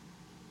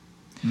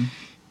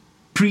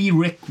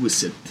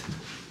 Prerequisite.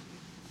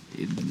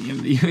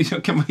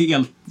 Jag kan vara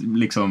helt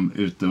liksom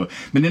ute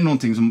men det är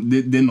någonting som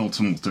det är något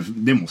som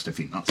måste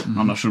finnas.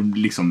 Annars så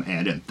liksom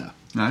är det inte.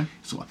 Nej.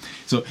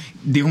 Så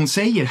det hon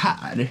säger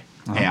här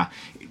är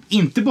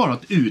inte bara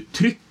att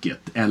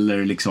uttrycket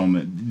eller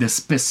liksom det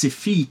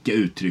specifika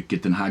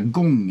uttrycket den här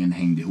gången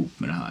hängde ihop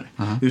med det här.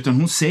 Utan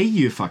hon säger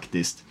ju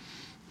faktiskt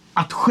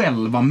att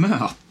själva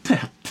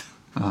mötet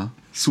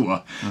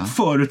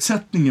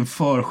förutsättningen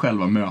för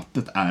själva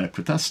mötet är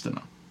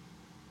protesterna.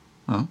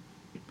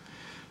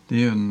 Det är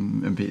ju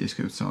en empirisk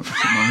utsaga som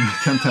man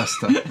kan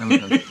testa.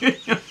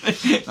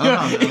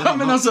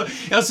 Men alltså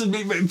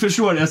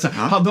förstår du? Alltså,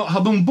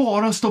 hade hon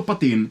bara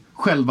stoppat in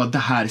själva det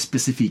här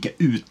specifika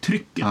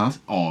uttrycket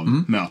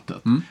av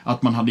mötet.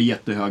 Att man hade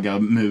jättehöga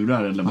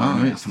murar eller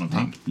vad det är för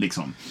någonting.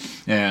 Liksom.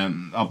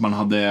 Att man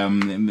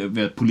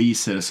hade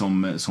poliser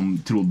som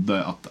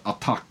trodde att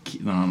Attack,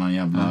 den här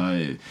jävla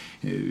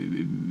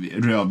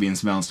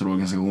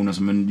rödvinsvänsterorganisationer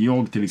som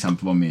jag till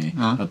exempel var med i,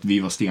 att vi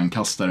var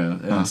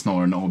stenkastare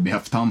snarare än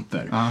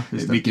ABF-tanter.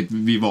 Vilket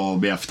vi var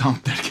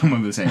ABF-tanter kan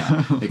man väl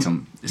säga.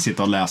 Liksom,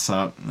 sitta och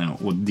läsa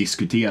och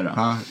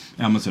diskutera.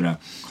 Men sådär.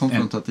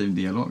 Konfrontativ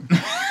dialog.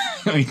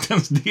 Inte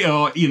ens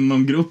det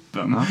inom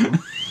gruppen.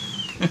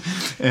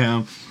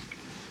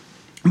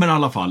 Men i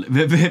alla fall,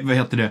 vad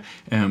heter det?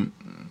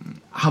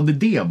 Hade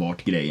det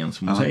varit grejen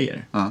som hon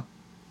säger?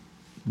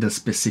 Det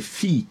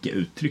specifika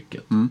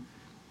uttrycket.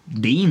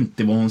 Det är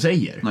inte vad hon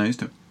säger. Nej, just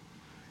det.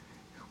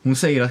 Hon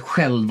säger att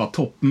själva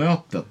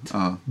toppmötet,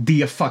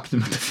 det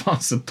faktum att det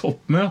fanns ett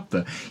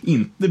toppmöte,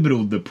 inte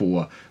berodde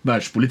på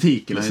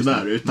världspolitik eller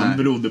sådär, utan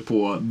berodde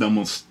på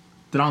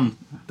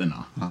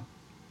demonstranterna.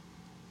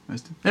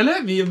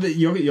 Eller?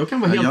 Jag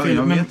kan vara helt fel.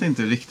 Jag vet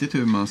inte riktigt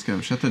hur man ska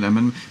översätta det.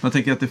 Men man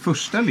tänker att det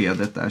första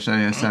ledet där så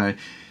är så här,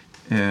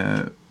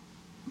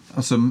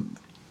 alltså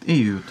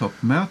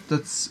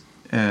EU-toppmötets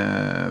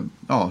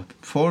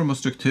form och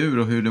struktur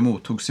och hur det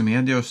mottogs i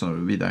media och så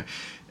vidare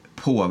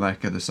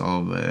påverkades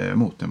av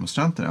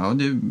motdemonstranter. Ja,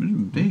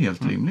 det är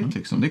helt rimligt.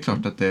 Liksom. Det är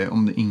klart att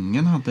om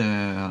ingen hade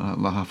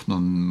haft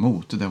någon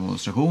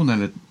motdemonstration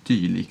eller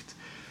dylikt,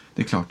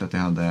 det är klart att det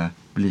hade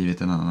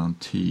blivit en annan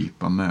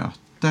typ av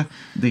möte möte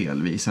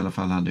delvis. I alla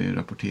fall hade ju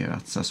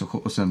rapporterats. Alltså,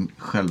 och sen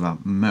själva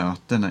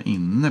mötena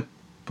inne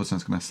på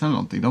Svenska Mässan eller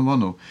någonting. De var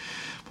nog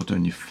på ett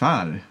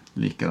ungefär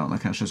likadana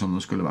kanske som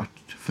de skulle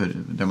varit för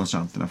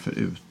demonstranterna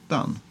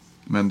förutan.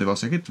 Men det var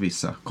säkert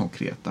vissa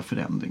konkreta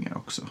förändringar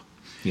också.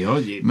 Ja,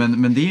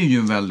 men det är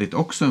ju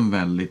också en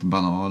väldigt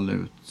banal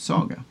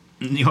utsaga.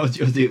 Ja,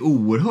 det är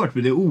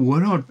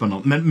oerhört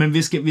banalt. Men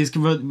vi ska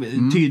vara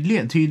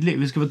tydliga.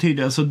 Vi ska vara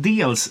tydliga. Alltså,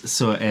 dels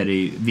så är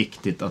det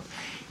viktigt att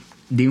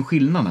det är en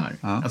skillnad här.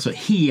 Ja. Alltså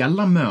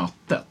hela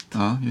mötet.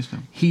 Ja, just det.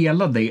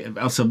 Hela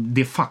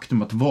det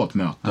faktum att det var ett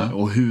möte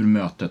och hur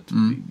mötet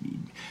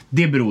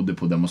det berodde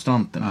på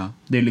demonstranterna. Ja.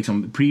 Det är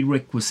liksom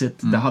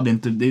prerequisite. Det hade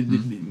inte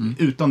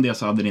utan det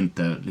så hade det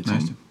inte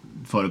liksom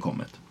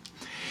förekommit.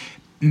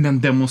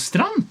 Men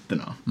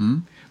demonstranterna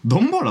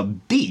de bara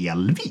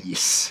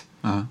delvis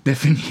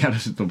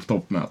definieras av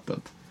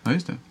toppmötet. Ja,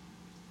 just det.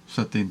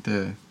 Så att det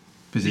inte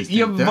precis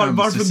det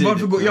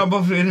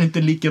varför är det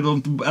inte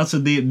likadant? Alltså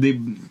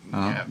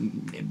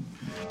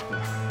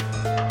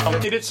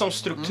samtidigt som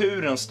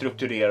strukturen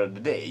strukturerade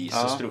dig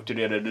så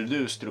strukturerade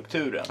du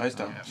strukturen. Ja, just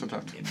det,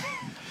 såklart.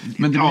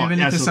 Men det blir väl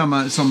lite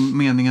samma som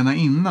meningarna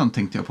innan,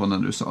 tänkte jag på när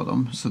du sa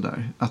dem.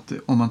 Sådär. Att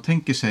om man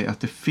tänker sig att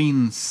det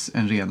finns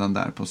en redan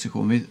där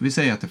position. Vi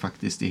säger att det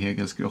faktiskt i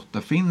Hegels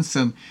grotta finns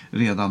en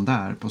redan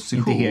där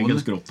position. Inte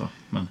Hegels grotta,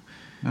 men...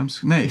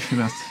 Nej,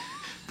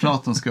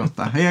 Platons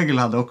grotta. Hegel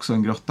hade också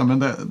en grotta, men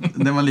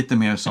det var lite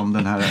mer som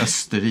den här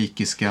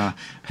österrikiska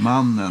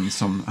mannen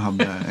som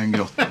hade en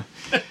grotta.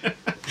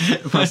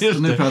 Fast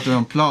nu pratar vi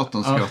om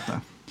Platons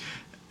grotta.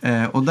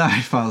 Och där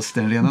fanns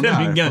det redan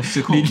där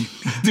position.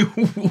 Det är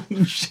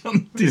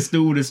okänt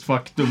historiskt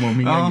faktum om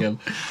Hegel.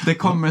 Ja, det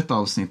kommer ett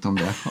avsnitt om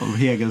det, av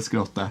Hegels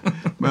grotta.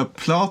 Men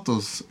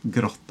Platons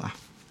grotta,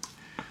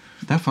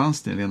 där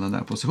fanns det redan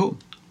där position.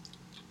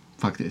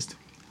 Faktiskt.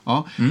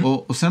 Ja,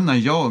 och sen när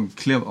jag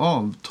klev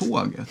av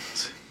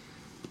tåget,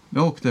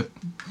 jag åkte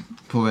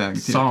på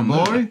väg till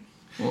Göteborg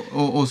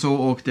och så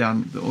åkte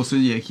jag och så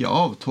gick jag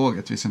av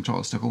tåget vid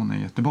centralstationen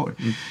i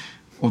Göteborg.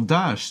 Och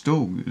där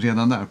stod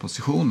redan där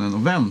positionen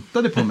och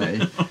väntade på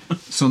mig.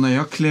 Så när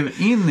jag klev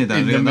in i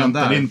den redan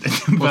där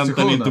positionen.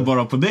 Väntade inte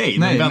bara på dig,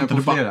 nej, den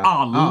väntade på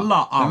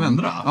alla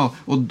andra. Ja,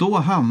 och då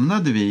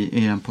hamnade vi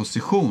i en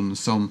position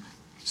som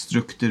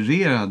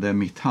strukturerade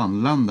mitt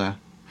handlande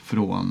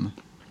från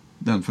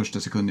den första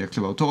sekunden jag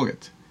klev av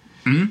tåget.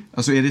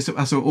 Alltså är det så,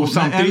 alltså, och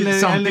samtidigt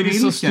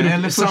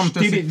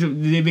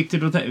det är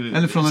viktigt att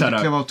eller från att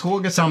jag klev av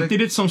tåget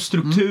samtidigt som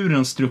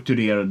strukturen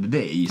strukturerade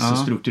dig så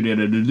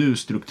strukturerade du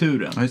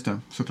strukturen. Ja, just det,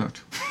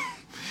 såklart.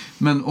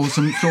 Men och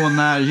som från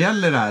när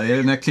gäller det här? Är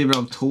det när jag kliver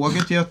av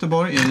tåget i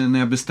Göteborg? Är det när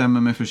jag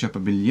bestämmer mig för att köpa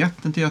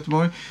biljetten till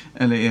Göteborg?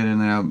 Eller är det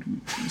när jag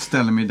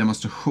ställer mig i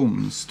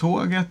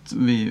demonstrationståget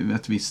vid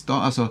ett visst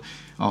dag? Alltså,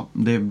 ja,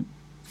 det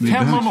vi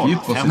behöver inte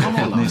fördjupa oss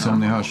i det. Som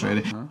ni hör så är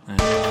det 50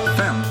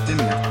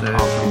 meter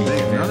från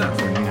byggnaden.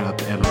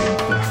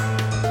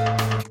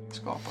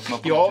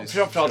 Ja,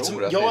 framförallt.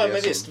 Ja,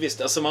 men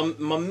visst. Alltså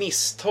man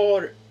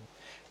misstar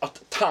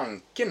att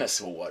tanken är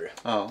svår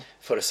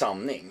för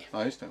sanning.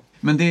 Ja, just det.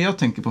 Men det jag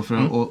tänker på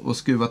för att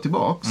skruva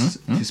tillbaks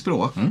till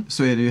språk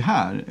så är det ju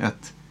här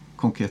ett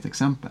konkret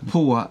exempel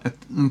på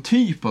en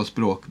typ av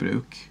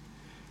språkbruk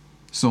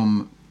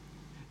som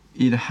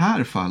i det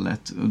här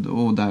fallet,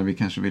 och där vi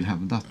kanske vill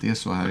hävda att det är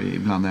så här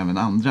ibland även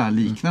andra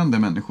liknande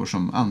människor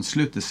som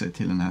ansluter sig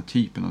till den här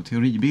typen av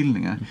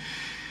teoribildningar,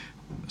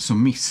 så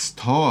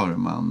misstar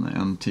man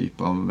en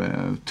typ av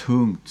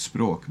tungt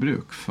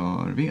språkbruk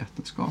för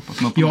vetenskap.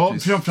 Att man ja,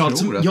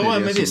 framförallt. Ja,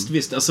 men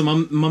visst. Alltså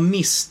man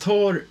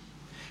misstar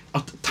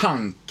att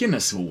tanken är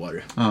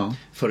svår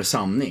för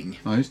sanning.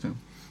 Ja, just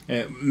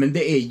det. Men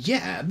det är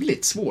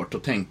jävligt svårt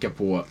att tänka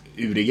på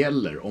Uri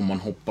Geller om man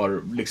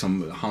hoppar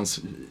liksom hans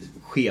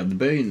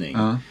skedböjning.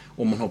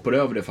 Om man hoppar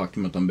över det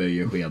faktum att han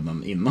böjer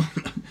skeden innan.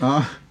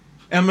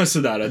 Men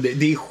sådär,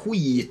 det är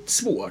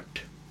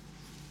skitsvårt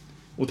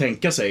att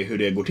tänka sig hur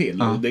det går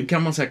till. Och det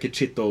kan man säkert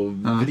sitta och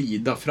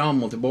vrida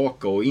fram och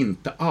tillbaka och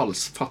inte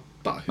alls fatta.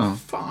 Hur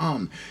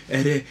fan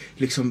är det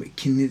liksom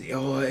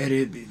är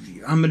det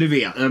men du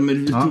vet,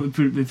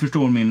 du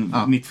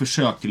förstår mitt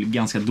försök till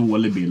ganska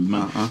dålig bild,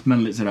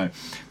 men sådär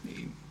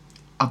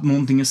att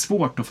någonting är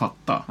svårt att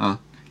fatta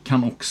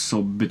kan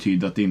också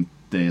betyda att det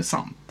inte är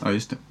sant. Ja,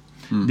 just det.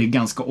 Det är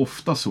ganska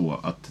ofta så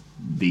att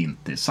det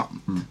inte är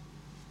sant.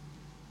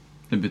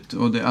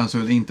 Och det, alltså,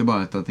 det är inte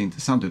bara att det inte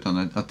är sant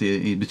utan att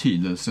det är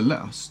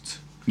betydelselöst.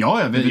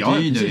 Ja, det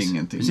betyder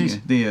ingenting. Precis.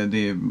 Det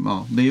är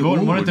ord.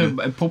 Var det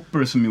inte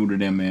Popper som gjorde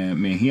det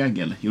med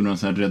Hegel? Gjorde en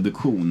sån här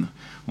reduktion.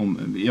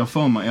 Jag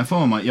får mig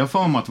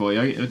att vara,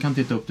 jag kan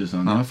titta upp det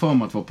sen. Jag får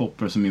mig att vara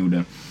Popper som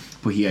gjorde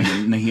på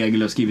Hegel, när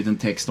Hegel har skrivit en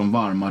text om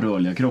varma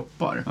rörliga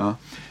kroppar.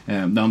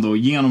 Där han då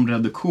genom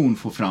reduktion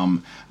får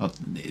fram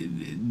att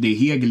det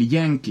Hegel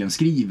egentligen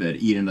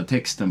skriver i den där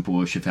texten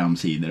på 25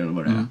 sidor eller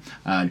vad det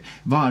är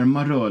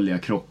varma rörliga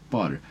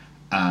kroppar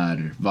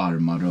är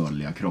varma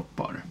rörliga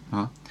kroppar.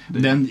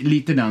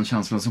 Lite den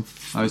känslan som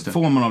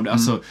får man av det.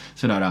 Alltså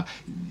sådär,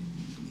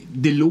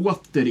 det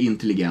låter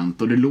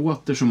intelligent och det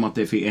låter som att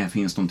det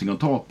finns någonting att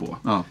ta på.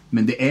 Ja.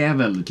 Men det är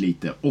väldigt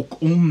lite.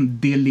 Och om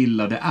det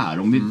lilla det är,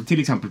 om vi till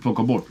exempel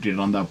plockar bort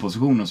den där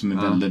positionen som är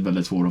väldigt,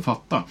 väldigt svår att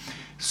fatta,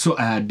 så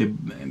är det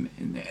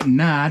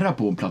nära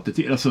på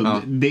plattityr.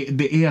 Alltså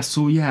det är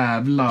så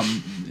jävla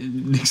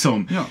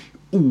liksom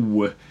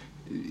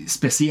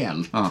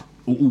ospeciellt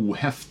och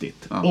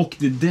ohäftigt. Ja. Och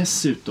det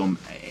dessutom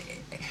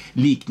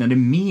liknar det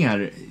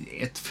mer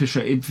ett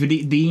försök, för det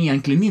är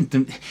egentligen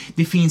inte,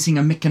 det finns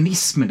inga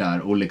mekanismer där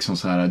och liksom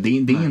så här, det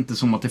är inte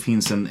som att det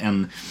finns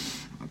en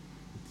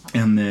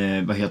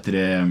vad heter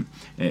det,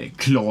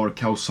 klar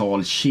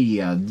kausal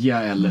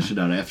kedja eller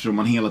sådär, eftersom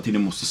man hela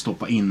tiden måste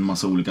stoppa in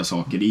massa olika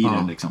saker i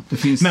det liksom. Det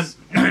finns... Men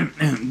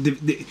det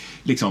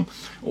liksom,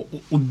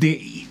 och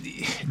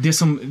det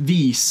som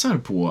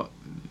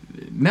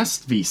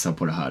mest visar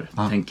på det här,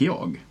 tänker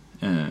jag,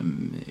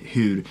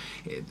 hur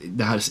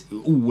det här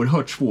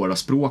oerhört svåra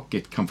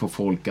språket kan få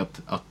folk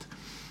att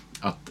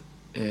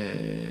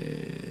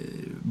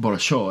bara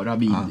köra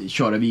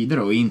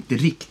vidare och inte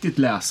riktigt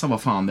läsa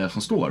vad fan det är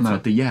som står. För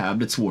att det är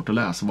jävligt svårt att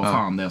läsa vad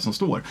fan det är som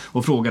står.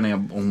 Och frågan är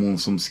om hon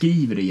som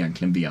skriver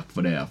egentligen vet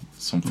vad det är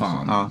som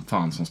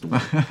fan som står.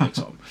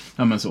 Liksom.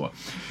 Ja, men så.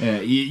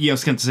 Jag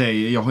ska inte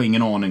säga, jag har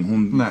ingen aning.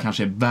 Hon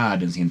kanske är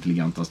världens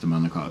intelligentaste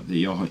människa.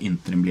 Jag har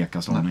inte den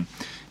blekaste aning.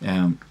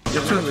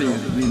 Jag tror att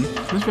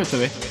nu slutar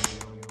vi.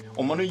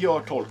 Om man nu gör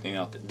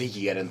tolkningen att det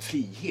ger en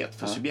frihet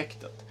för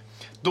subjektet,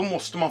 då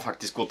måste man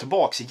faktiskt gå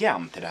tillbaks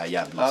igen till det här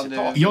jävla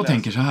citatet. Jag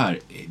tänker så här,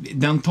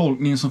 den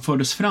tolkningen som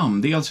fördes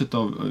fram, dels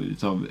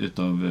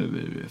utav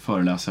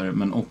föreläsare,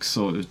 men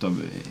också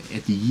utav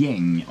ett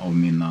gäng av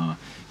mina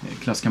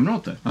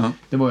klasskamrater,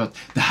 det var ju att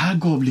det här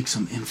gav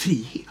liksom en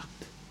frihet.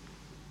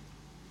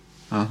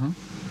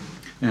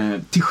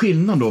 Till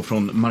skillnad då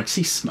från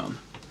marxismen,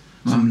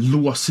 som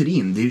låser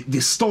in, det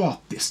är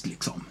statiskt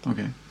liksom.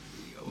 Okay.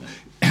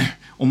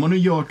 Om man nu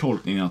gör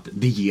tolkningen att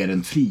det ger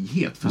en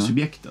frihet för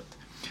subjektet,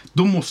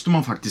 då måste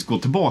man faktiskt gå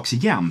tillbaks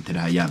igen till det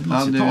här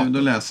jävla citatet. Då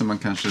läser man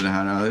kanske det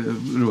här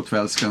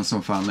rotvälskan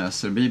som fan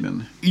läser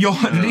Bibeln. Ja,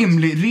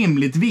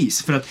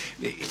 rimligtvis. För att,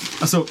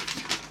 alltså,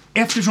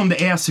 eftersom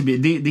det är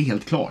det är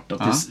helt klart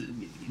att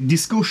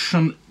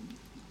diskursen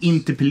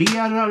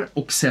interpellerar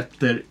och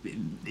sätter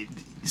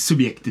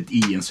subjektet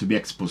i en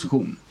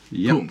subjektsposition.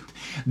 Punkt.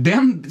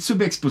 Den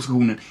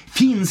subjektspositionen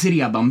finns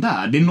redan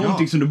där. Det är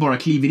någonting som du bara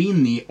kliver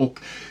in i, och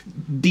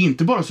det är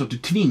inte bara så att du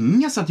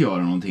tvingas att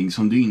göra någonting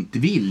som du inte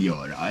vill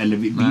göra eller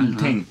vill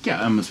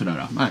tänka men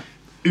sådär.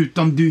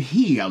 Utan du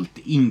helt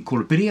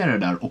inkorporerar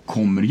där och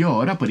kommer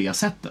göra på det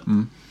sättet.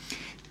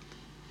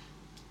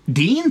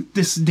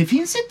 Det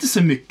finns inte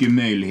så mycket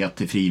möjlighet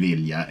till fri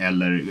vilja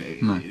eller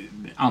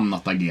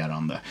annat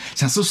agerande.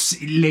 Sen så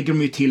lägger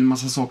de ju till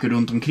massa saker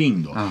runt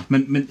omkring då.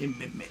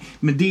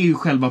 Men det är ju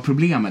själva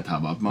problemet här,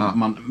 va? Att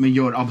man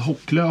gör ad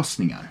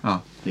hoc-lösningar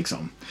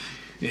liksom,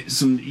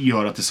 som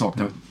gör att det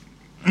saknar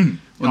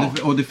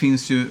och det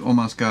finns ju,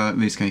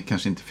 vi ska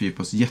kanske inte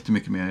fördjupa oss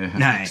jättemycket mer i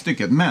det här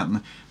stycket, men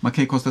man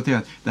kan ju konstatera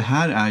att det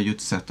här är ju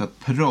ett sätt att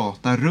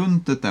prata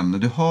runt ett ämne.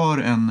 Du har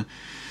en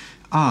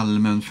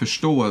allmän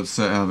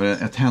förståelse över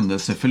ett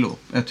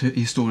händelseförlopp, ett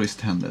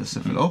historiskt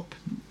händelseförlopp,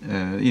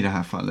 i det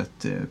här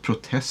fallet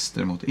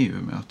protester mot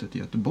EU-mötet i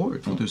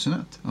Göteborg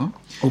 2001.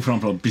 Och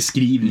framförallt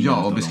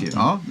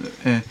beskrivningar.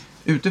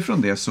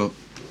 Utifrån det så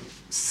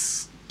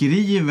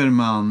skriver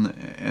man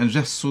en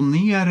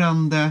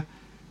resonerande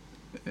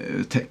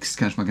text,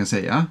 kanske man kan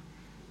säga,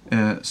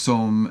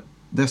 som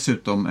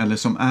dessutom, eller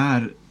som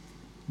är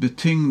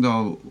betyngd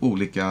av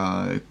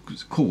olika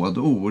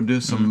kodord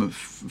som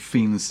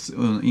finns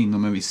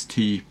inom en viss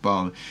typ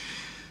av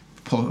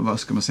vad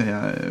ska man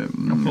säga,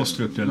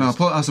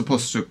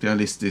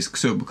 poststrukturalistisk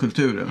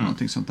subkultur eller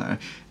någonting sånt där.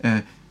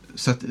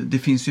 Så att det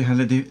finns ju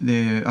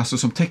heller alltså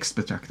som text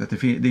betraktat,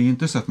 det är ju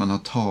inte så att man har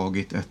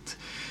tagit ett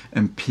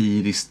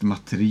empiriskt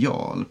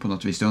material på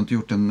något vis. Du har inte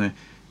gjort en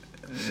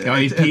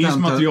empiriskt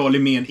material i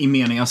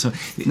mening, alltså,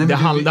 det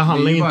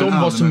handlar ju inte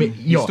om vad som är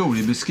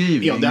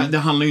historiebeskrivning. Det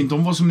handlar ju inte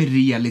om vad som i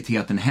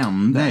realiteten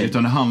hände,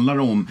 utan det handlar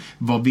om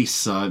vad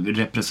vissa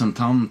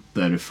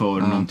representanter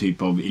för någon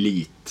typ av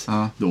elit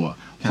då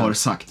har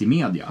sagt i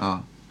media.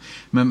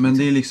 Men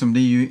det är liksom, det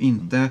är ju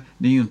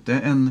inte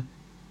en,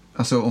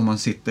 alltså om man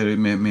sitter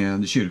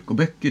med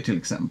kyrkoböcker till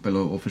exempel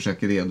och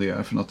försöker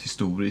redogöra för något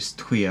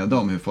historiskt skede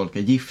om hur folk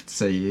har gift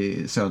sig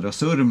i södra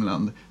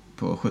Sörmland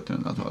på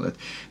 1700-talet,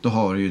 då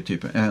har du ju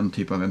en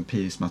typ av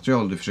empiriskt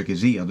material du försöker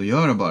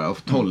redogöra bara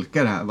och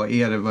tolka det här.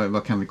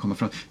 Vad kan vi komma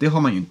fram? Det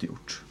har man ju inte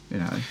gjort i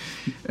det här.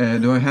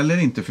 Du har heller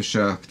inte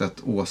försökt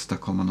att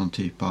åstadkomma någon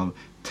typ av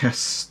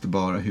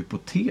testbara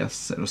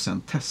hypoteser och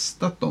sen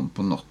testat dem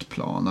på något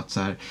plan. Att så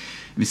här,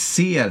 vi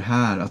ser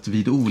här att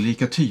vid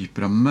olika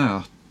typer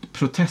av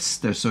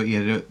protester så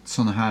är det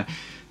såna här,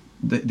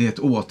 det är ett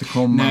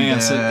återkommande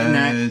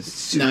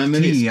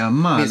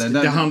tema.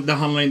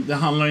 Det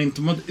handlar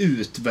inte om att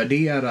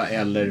utvärdera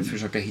eller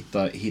försöka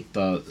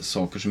hitta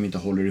saker som inte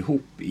håller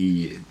ihop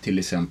i, till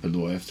exempel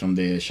då, eftersom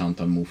det är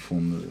Chantal Mouffe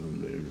hon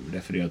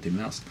refererar till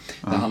mest.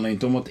 Det handlar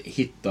inte om att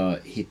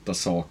hitta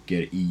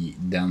saker i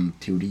den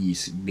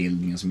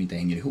teoribildningen som inte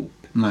hänger ihop.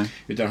 Nej.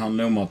 Utan det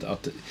handlar om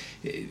att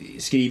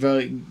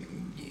skriva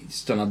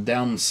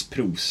dens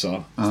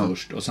prosa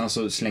först och sen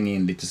så slänga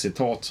in lite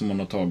citat som man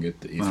har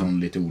tagit ifrån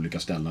lite olika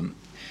ställen.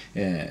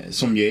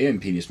 Som ju är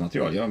empiriskt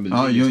material.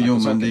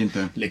 Men det är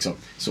inte... Liksom,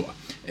 så.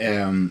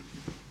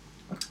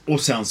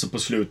 Och sen så på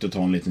slutet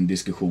ha en liten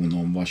diskussion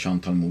om vad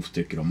Chantal Mouffe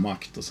tycker om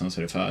makt och sen så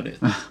är det färdigt.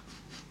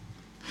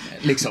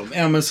 Liksom,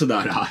 men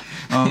sådär.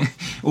 Ja.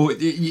 Och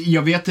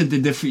jag vet inte,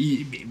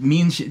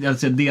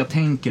 det jag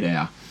tänker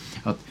är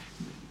att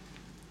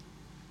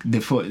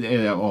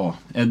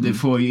det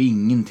får ju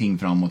ingenting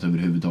framåt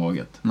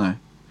överhuvudtaget. Nej.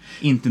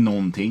 Inte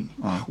någonting.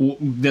 Ja. Och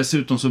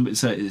dessutom så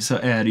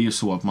är det ju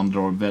så att man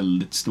drar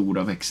väldigt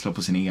stora växlar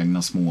på sina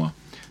egna små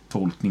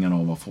tolkningar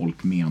av vad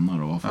folk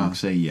menar och vad folk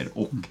säger.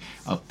 Och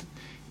att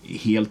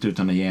helt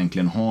utan att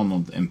egentligen ha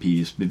något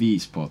empiriskt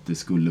bevis på att det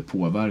skulle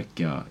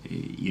påverka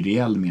i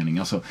reell mening.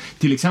 Alltså,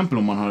 till exempel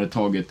om man hade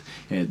tagit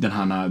den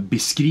här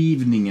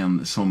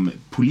beskrivningen som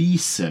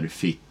poliser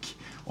fick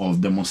av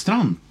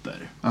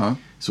demonstranter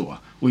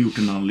och gjort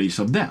en analys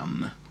av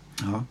den.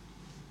 Ja.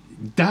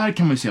 Där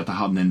kan man ju säga att det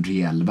hade en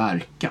reell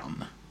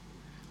verkan.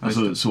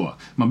 Alltså, så.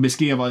 Man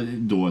beskrev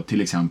då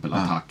till exempel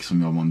Attack,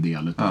 som jag var en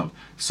del utav,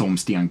 som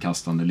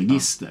stenkastande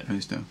legister. Ja,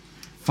 just det.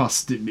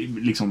 Fast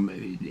liksom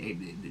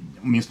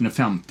åtminstone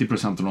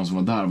 50% av de som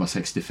var där var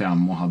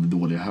 65 och hade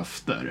dåliga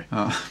höfter.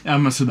 Ja,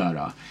 men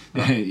sådär.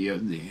 Jag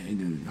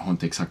har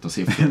inte exakta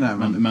siffror.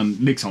 Nej, men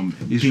liksom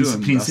i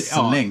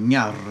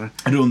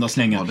runda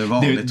slängar. Ja, det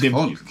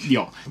var folk.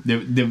 Ja,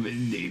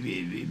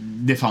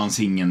 det fanns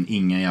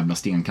inga jävla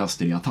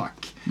stenkastare i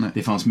Attack. Nej.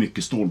 Det fanns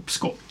mycket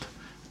stolpskott.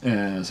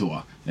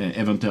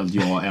 Eventuellt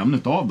en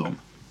utav dem.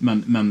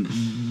 Men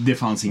det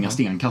fanns inga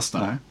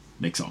stenkastare. Nej.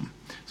 Liksom.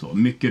 Så,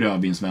 mycket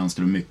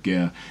rödvinsvänster och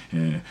mycket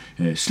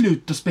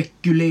sluta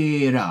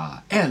spekulera,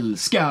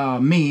 älska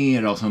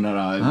mer och sådana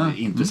där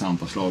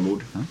intressanta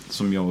slagord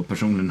som jag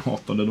personligen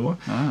hatade då.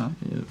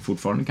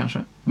 Fortfarande kanske.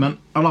 Men i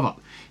alla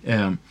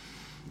fall.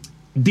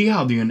 Det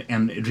hade ju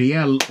en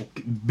reell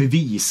och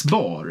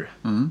bevisbar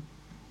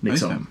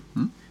liksom.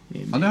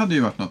 Ja, det hade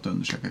ju varit något att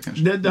undersöka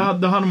kanske. Det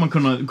hade man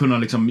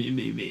kunnat liksom,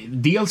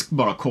 dels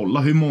bara kolla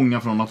hur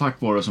många från Attack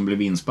var det som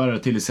blev inspärrade,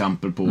 till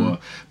exempel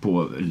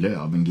på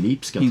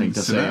Lövengripska, tänkte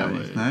jag säga.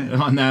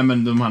 Nej,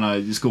 men de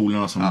här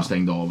skolorna som de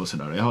stängde av och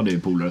sådär. Jag hade ju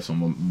polare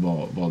som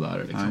var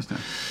där liksom. Ja,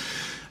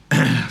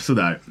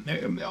 sådär.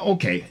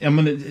 Okej. Ja,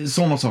 men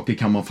sådana saker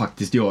kan man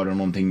faktiskt göra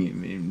någonting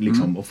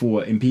liksom, och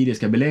få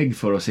empiriska belägg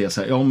för att säga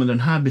så här, ja men den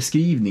här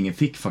beskrivningen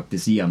fick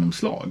faktiskt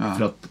genomslag.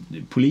 För att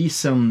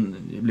polisen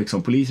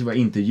var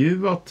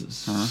intervjuat,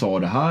 sa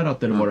det här, att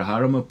det var det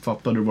här de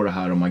uppfattade, det var det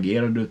här de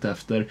agerade ut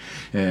efter.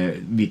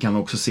 Vi kan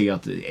också se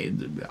att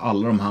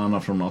alla de här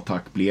från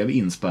Attack blev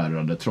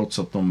inspärrade trots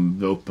att de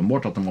var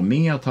uppenbart att de var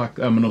med i Attack,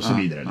 men och så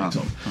vidare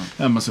liksom.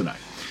 Ja, men sådär.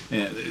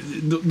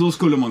 Då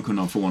skulle man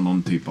kunna få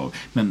någon typ av...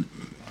 Men,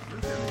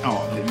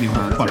 vi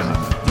hoppar det här.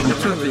 Jag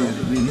tror att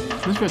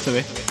nu slutar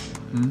vi.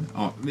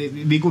 Ja,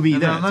 vi går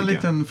vidare. En annan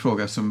liten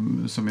fråga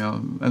som jag...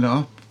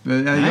 Eller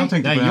jag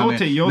tänkte på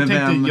det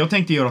här jag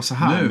tänkte göra så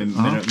här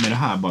med det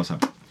här, bara så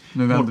här.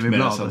 Nu vänder vi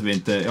blad. Så att vi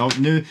inte,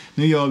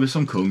 nu gör vi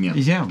som kungen.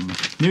 Igen.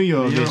 Nu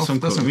gör vi som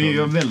kungen. Vi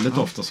gör väldigt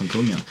ofta som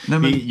kungen.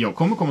 Jag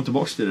kommer komma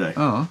tillbaka till det där.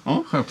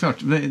 Ja, självklart.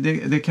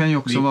 Det kan ju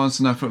också vara en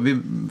sån här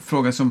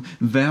fråga som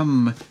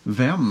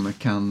vem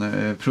kan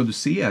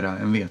producera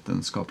en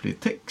vetenskaplig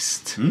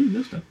text?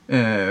 Just det.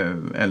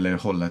 Eller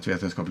hålla ett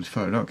vetenskapligt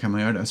föredrag. Kan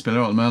man göra det? Spelar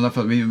roll. Men i alla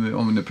fall,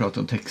 om vi nu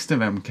pratar om texter,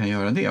 vem kan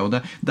göra det? Och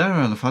där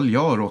har i alla fall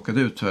jag råkat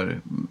ut för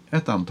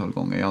ett antal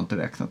gånger. Jag har inte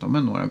räknat dem,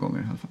 men några gånger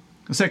i alla fall.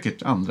 Och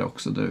säkert andra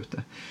också där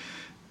ute.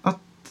 Att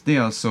det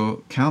alltså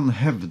kan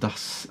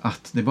hävdas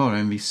att det bara är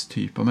en viss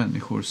typ av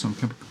människor som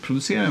kan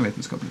producera en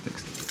vetenskaplig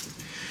text.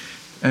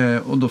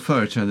 Och då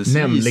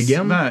företrädesvis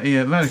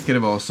verkar det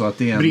vara så att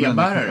det är en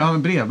brevbärare. Ja,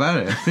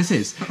 brevbärare,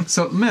 precis.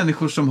 Så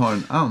människor som har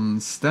en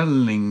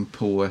anställning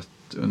på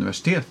ett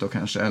universitet då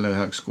kanske, eller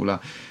högskola,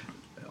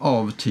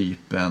 av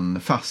typen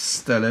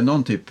fast eller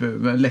någon typ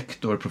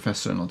lektor,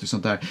 professor eller något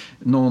sånt där.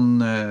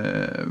 Någon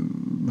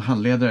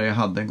handledare jag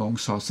hade en gång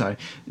sa så här: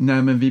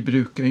 nej, men vi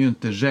brukar ju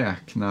inte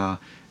räkna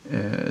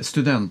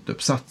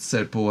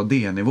studentuppsatser på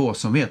D-nivå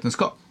som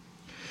vetenskap.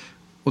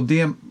 Och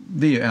det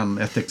är ju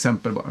ett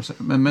exempel bara.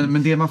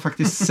 Men det man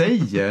faktiskt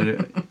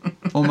säger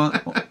om man...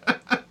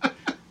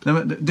 Nej,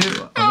 men det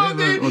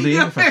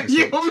är faktiskt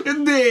så. Ja,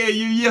 men det är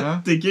ju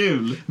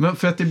jättekul. Ja. Men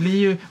för att det blir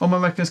ju, om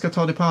man verkligen ska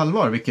ta det på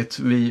allvar, vilket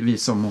vi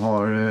som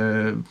har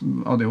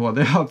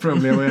ADHD har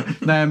problem med.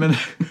 Nej, men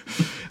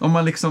om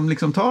man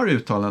liksom tar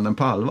uttalanden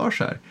på allvar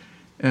så här.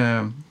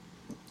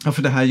 Ja,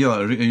 för det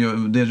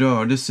här det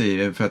rörde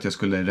sig för att jag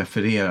skulle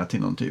referera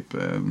till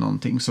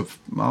någonting, så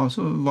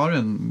var det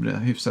en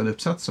hyfsad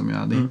uppsats som jag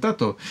hade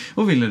hittat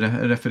och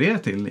ville referera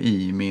till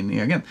i min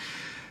egen.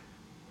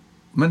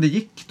 Men det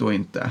gick då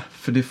inte,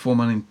 för det får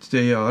man inte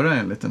göra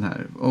enligt den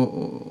här.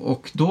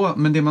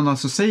 Men det man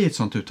alltså säger i ett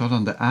sånt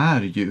uttalande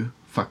är ju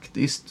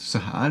faktiskt så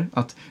här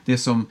att det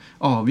som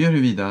avgör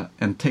huruvida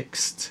en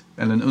text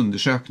eller en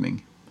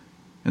undersökning,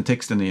 en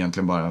texten är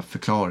egentligen bara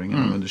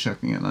förklaringen av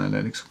undersökningarna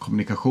eller liksom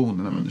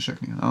kommunikationen av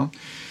undersökningarna. Ja.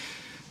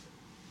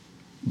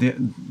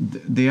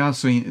 Det är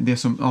alltså det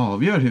som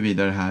avgör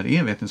huruvida det här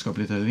är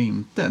vetenskapligt eller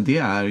inte. Det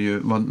är ju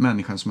vad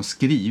människan som har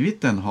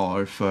skrivit den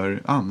har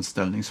för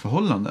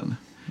anställningsförhållanden.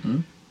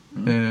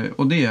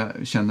 Och det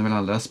känner väl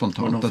alla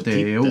spontant att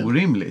det är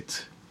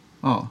orimligt.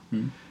 Ja.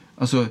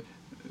 Alltså,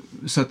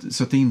 så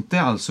att det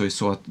inte alltså är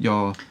så att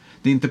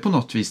det är inte på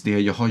något vis det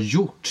jag har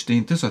gjort. Det är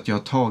inte så att jag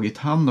har tagit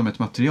hand om ett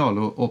material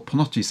och på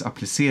något vis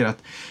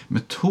applicerat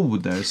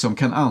metoder som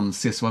kan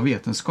anses vara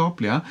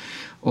vetenskapliga.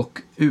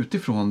 Och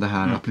utifrån det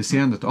här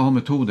applicerandet av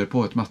metoder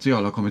på ett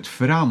material har kommit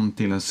fram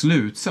till en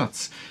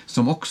slutsats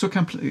som också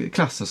kan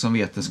klassas som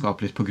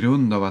vetenskapligt på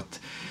grund av att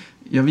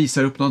jag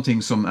visar upp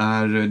någonting som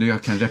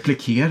jag kan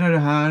replikera det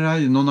här,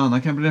 någon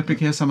annan kan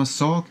replikera samma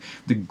sak,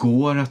 det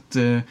går att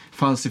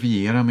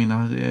falsifiera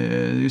mina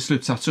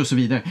slutsatser och så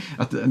vidare.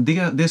 Att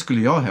det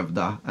skulle jag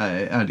hävda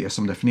är det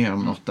som definierar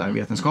om något är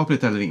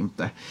vetenskapligt eller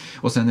inte.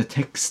 Och sen är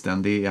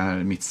texten, det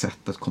är mitt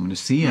sätt att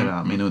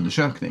kommunicera min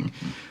undersökning.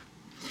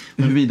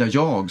 Huruvida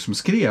jag som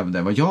skrev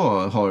det, vad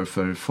jag har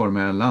för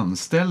formell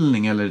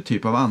anställning eller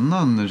typ av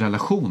annan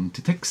relation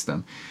till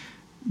texten,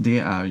 det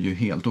är ju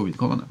helt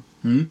ovidkommande.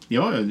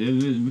 Ja,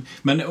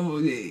 men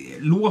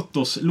låt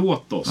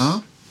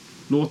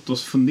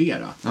oss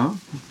fundera. Ja.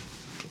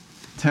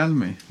 Tell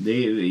me.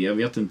 Jag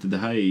vet inte, det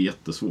här är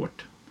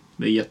jättesvårt.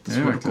 Det är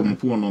jättesvårt att komma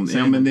på någon.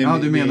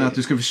 Du menar att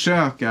du ska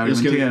försöka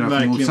argumentera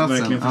för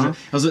motsatsen? Ja.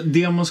 Alltså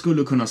det man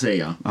skulle kunna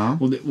säga,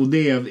 och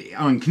det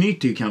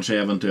anknyter ju kanske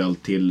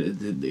eventuellt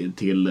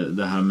till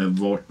det här med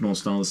vart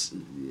någonstans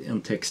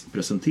en text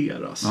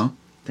presenteras,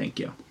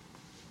 tänker jag.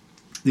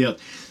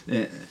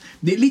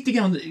 Det är lite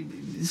grann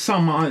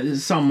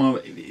samma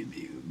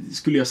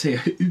skulle jag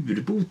säga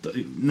urbota.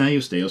 Nej,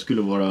 just det, jag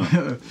skulle vara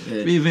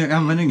vi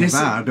använder inga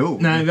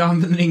värdeord. Nej, vi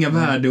använder inga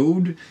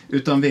värdeord,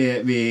 utan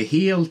vi är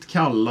helt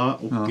kalla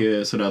och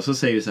sådär. Så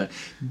säger vi så här,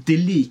 det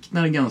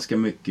liknar ganska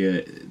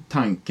mycket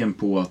tanken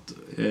på att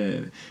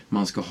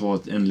man ska ha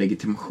en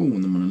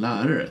legitimation när man är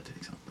lärare till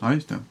exempel. Ja,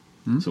 just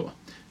det. Så.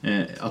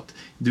 Att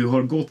du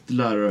har gått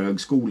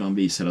lärarhögskolan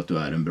visar att du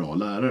är en bra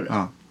lärare.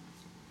 Ja.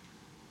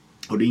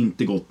 Har du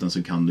inte gått den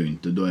så kan du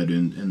inte, då är du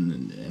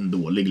en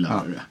dålig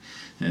lärare.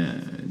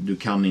 Du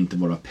kan inte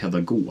vara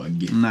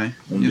pedagog. Nej,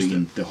 om du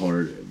inte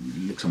har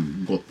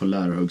liksom gått på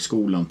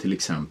lärarhögskolan till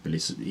exempel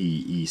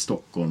i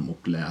Stockholm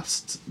och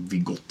läst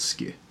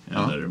Vygotsky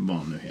eller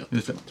vad nu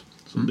heter.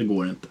 Så det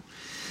går inte.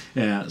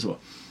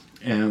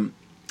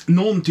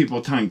 Någon typ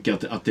av tanke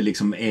att det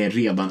liksom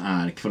redan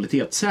är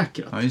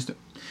kvalitetssäkrat. Ja, just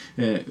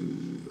det.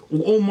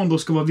 Och om man då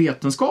ska vara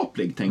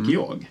vetenskaplig, tänker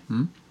jag.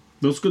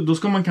 Då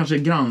ska man kanske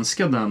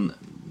granska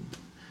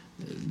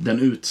den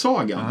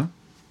utsagan.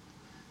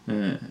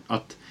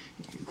 Att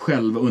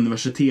själva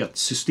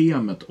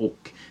universitetssystemet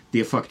och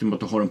det faktum att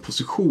du har en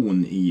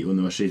position i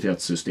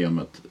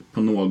universitetssystemet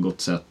på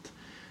något sätt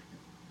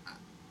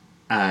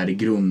är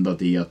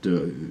grundat i att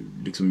du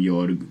liksom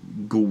gör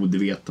god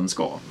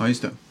vetenskap. Ja,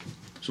 just det.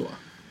 Så.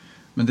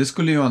 Men det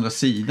skulle ju å andra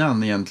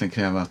sidan egentligen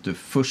kräva att du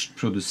först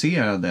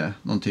producerade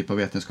någon typ av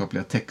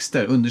vetenskapliga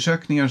texter.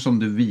 Undersökningar som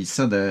du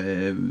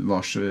visade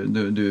vars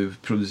du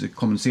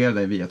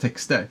kommunicerade via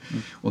texter.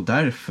 Och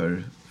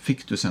därför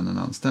fick du sen en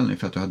anställning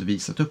för att du hade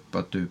visat upp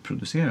att du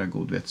producerar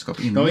god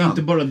vetenskap innan. Ja,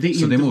 inte bara det.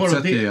 Så det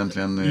motsätter ju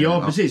egentligen...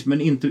 Ja, precis.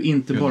 Men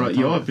inte bara...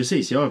 Ja,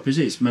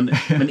 precis.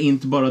 Men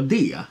inte bara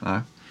det. Nej.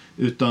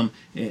 Utan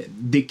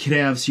det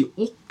krävs ju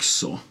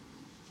också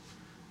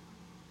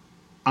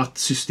att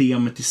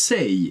systemet i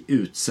sig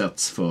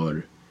utsätts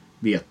för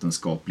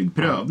vetenskaplig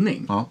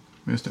prövning. Ja,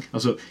 just det.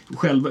 Alltså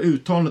själva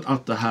uttalet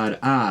att det här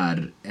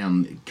är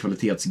en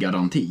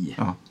kvalitetsgaranti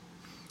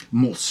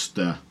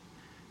måste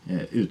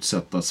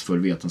utsättas för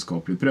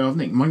vetenskaplig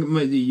prövning.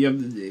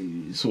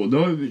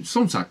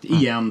 Som sagt,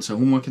 igen, så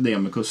Homo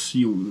academicus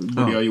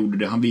jag gjorde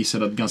det. Han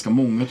visade att ganska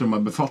många av de här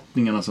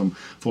befattningarna som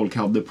folk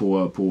hade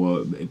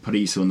på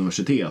Paris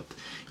universitet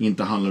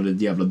inte handlade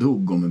ett jävla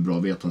dugg om hur bra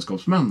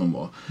vetenskapsmän de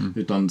var,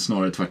 utan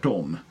snarare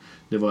tvärtom.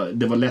 Det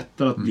var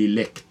lättare att bli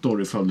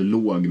lektor ifall du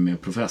låg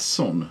med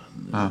professorn,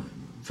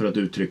 för att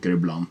uttrycka det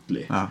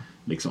bluntly.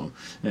 Liksom.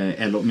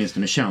 Eller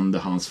åtminstone kände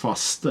hans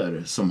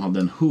faster som hade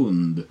en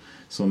hund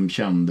som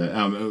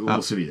kände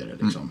och så vidare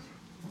liksom.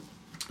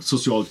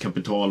 Socialt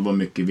kapital var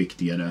mycket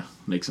viktigare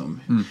liksom.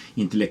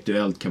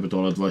 Intellektuellt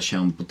kapital, att vara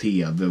känd på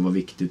tv var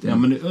viktigt.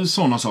 Men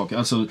sådana saker,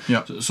 alltså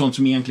sånt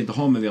som egentligen inte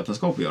har med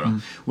vetenskap att göra.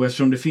 Och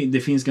eftersom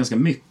det finns ganska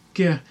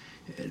mycket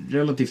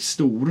relativt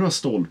stora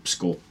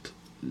stolpskott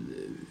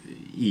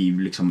i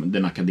liksom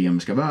den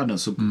akademiska världen,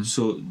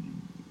 så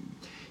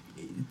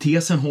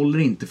tesen håller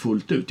inte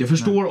fullt ut. Jag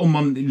förstår om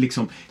man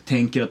liksom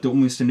tänker att det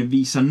åtminstone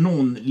visar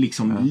någon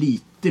liksom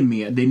lite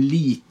mer, det är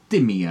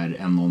lite mer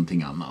än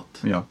någonting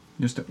annat. Ja,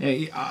 just det.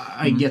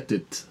 I get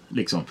it,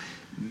 liksom.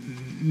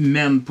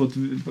 Men på ett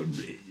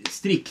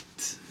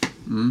strikt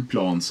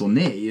plan så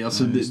nej.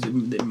 Alltså,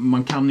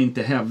 man kan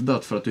inte hävda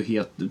att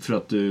för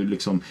att du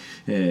liksom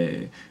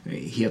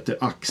heter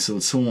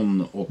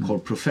Axelsson och har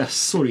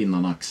professor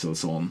innan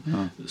Axelsson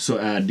så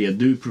är det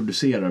du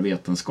producerar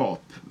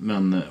vetenskap.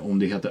 Men om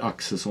det heter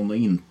Axelsson och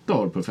inte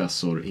har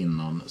professor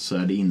innan så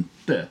är det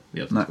inte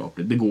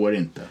vetenskapligt. Nej. Det går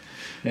inte.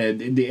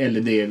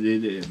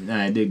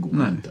 Nej, det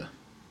går inte.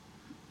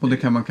 Och det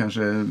kan man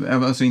kanske,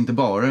 alltså inte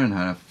bara den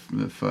här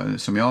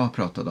som jag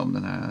pratade om,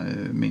 den här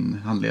min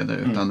handledare,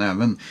 utan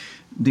även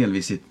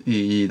delvis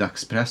i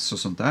dagspress och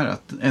sånt där,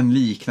 att en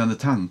liknande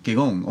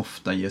tankegång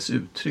ofta ges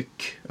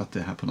uttryck, att det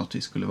här på något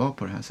vis skulle vara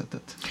på det här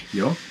sättet.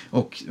 Ja.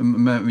 Och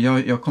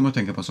jag kommer att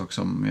tänka på en sak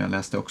som jag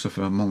läste också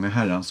för många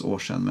herrans år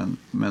sedan,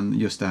 men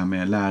just det här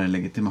med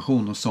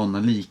lärarlegitimation och sådana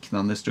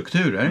liknande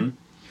strukturer.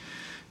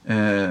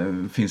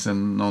 Finns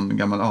någon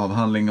gammal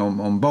avhandling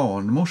om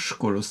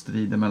barnmorskor och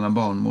strider mellan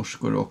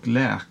barnmorskor och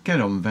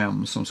läkare om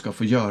vem som ska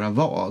få göra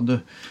vad.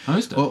 Ja,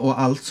 just det. Och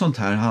allt sånt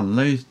här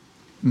handlar ju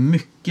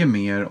mycket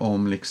mer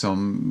om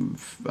liksom,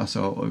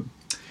 alltså,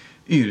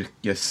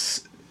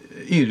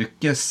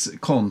 yrkes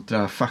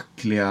kontra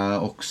fackliga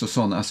också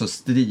sådana, alltså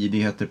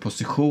stridigheter,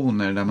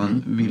 positioner där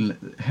man vill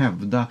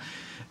hävda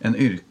en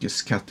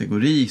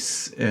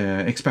yrkeskategoris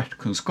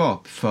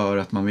expertkunskap för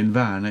att man vill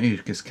värna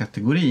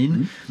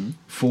yrkeskategorin,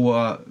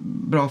 få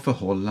bra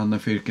förhållanden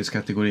för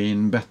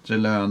yrkeskategorin, bättre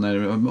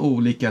löner,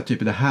 olika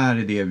typer. Det här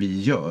är det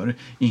vi gör,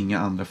 inga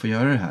andra får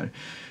göra det här.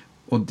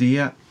 Och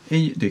det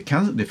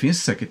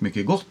finns säkert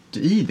mycket gott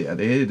i det.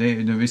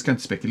 Vi ska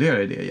inte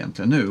spekulera i det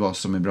egentligen nu, vad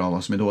som är bra och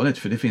vad som är dåligt,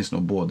 för det finns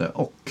nog både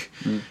och.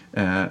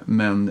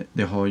 Men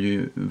det har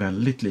ju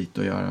väldigt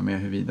lite att göra med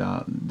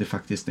huruvida det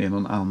faktiskt är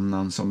någon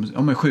annan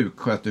som,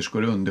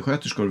 sjuksköterskor och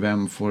undersköterskor,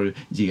 vem får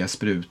ge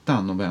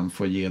sprutan och vem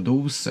får ge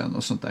dosen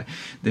och sånt där.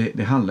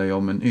 Det handlar ju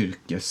om en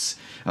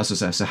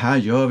alltså så här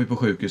gör vi på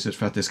sjukhuset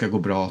för att det ska gå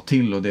bra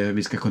till och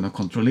vi ska kunna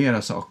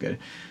kontrollera saker.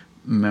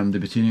 Men det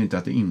betyder inte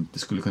att det inte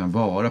skulle kunna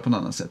vara på något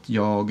annat sätt.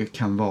 Jag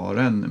kan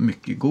vara en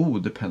mycket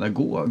god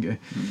pedagog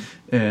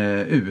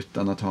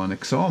utan att ha en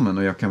examen.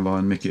 Och jag kan vara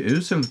en mycket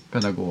usel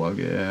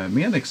pedagog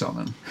med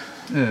examen.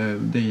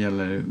 Det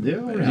gäller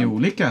i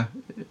olika,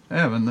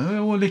 även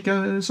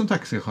olika som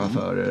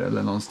taxichaufförer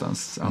eller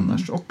någonstans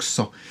annars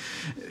också.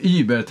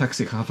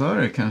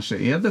 Uber-taxichaufförer kanske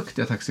är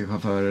duktiga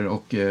taxichaufförer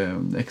och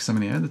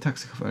examinerade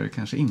taxichaufförer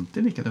kanske inte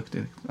är lika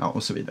duktiga. Ja,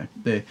 och så vidare.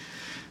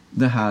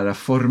 Det här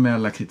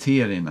formella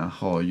kriterierna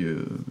har ju,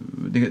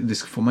 det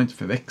får man inte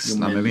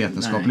förväxla med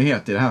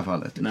vetenskaplighet i det här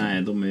fallet. Liksom.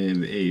 Nej, de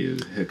är ju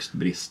högst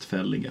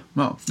bristfälliga.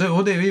 Ja,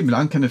 och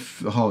ibland kan det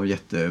ha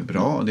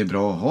jättebra, det är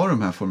bra att ha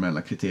de här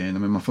formella kriterierna,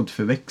 men man får inte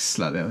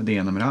förväxla det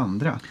ena med det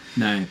andra.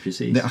 Nej,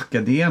 precis. Det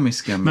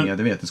akademiska med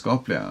det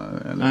vetenskapliga.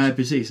 Eller? Nej,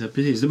 precis.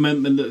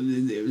 Men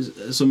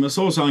som jag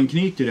sa så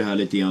anknyter det här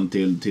lite grann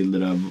till det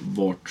där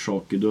vart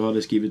saker. Du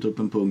hade skrivit upp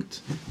en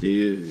punkt. Det är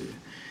ju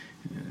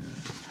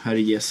herr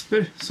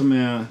Jesper som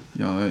är...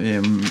 Jag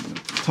är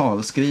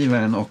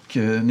talskrivaren och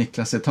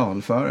Niklas är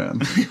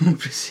talföraren.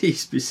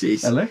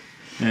 precis. Eller?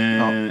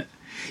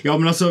 Ja,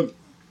 men alltså...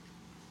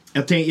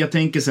 Jag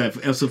tänker så här...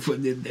 Alltså,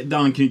 det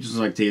anknyter som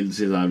sagt till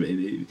så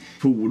där,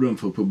 forum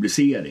för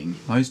publicering.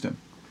 Ja, just det.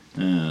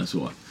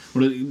 Så.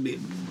 Och då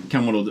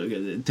kan man då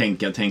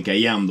tänka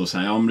igen då så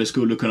här, ja men det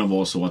skulle kunna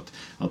vara så att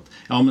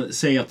ja men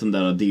säg att den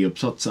där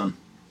D-uppsatsen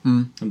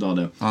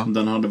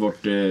den hade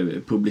varit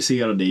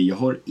publicerad i, jag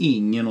har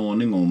ingen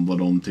aning om vad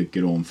de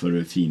tycker om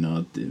för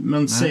fina,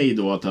 men säg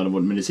då att det hade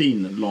varit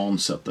medicin,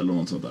 Lancet eller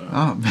något sånt där.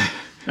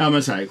 Ja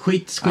men så här,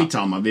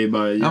 skitsamma. Vi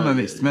bara, men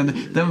visst. Men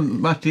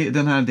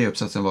den här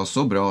D-uppsatsen var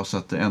så bra så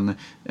att en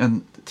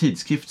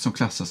tidskrift som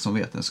klassas som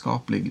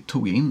vetenskaplig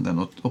tog in den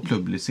och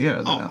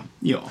publicerade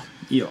den.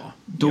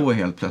 Då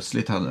helt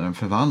plötsligt hade den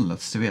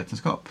förvandlats till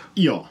vetenskap.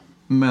 Ja.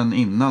 Men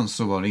innan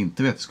så var det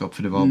inte vetenskap,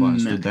 för det var bara en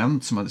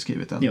student som hade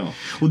skrivit den. Ja.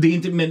 Och det är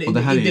inte, men och det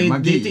här är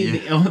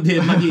magi. Det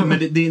är magi, men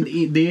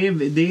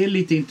det är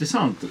lite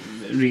intressant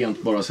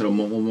rent bara så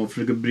om man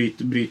försöker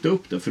bryta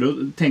upp det, för då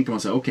tänker man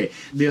så här, okej,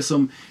 det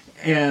som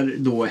är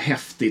då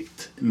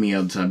häftigt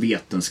med så här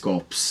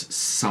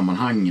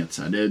vetenskapssammanhanget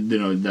så här, det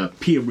är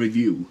peer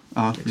review.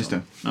 Ja, liksom. Just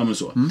det. Ja, men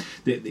så.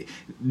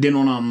 Det är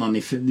någon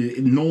annan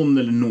någon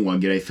eller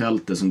några i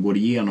fältet som går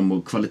igenom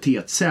och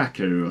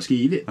kvalitetssäkrar det du har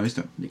skrivit. Ja, just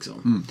det.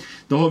 Liksom.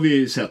 Då har vi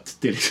ju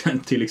sett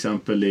till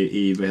exempel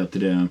i vad heter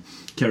det,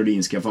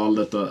 Karolinska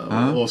fallet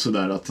och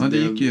sådär, att det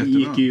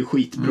gick ju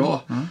skitbra.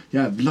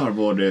 Jävlar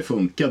vad det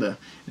funkade.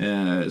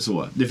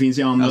 Så. Det finns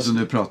ju andra... Alltså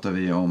nu pratar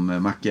vi om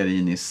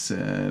Macchiarinis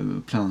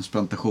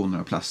transplantationer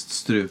av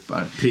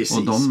plaststrupar. Precis,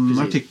 och de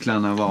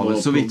artiklarna var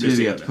så vitt vi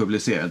vet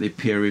publicerade i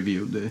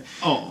peer-reviewed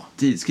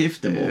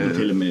tidskrifter. Det var väl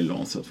till och med i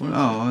Lancet.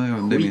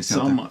 Det minns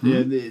jag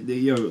inte.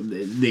 Det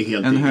är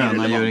helt en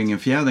höna gör ingen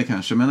fjäder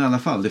kanske, men i alla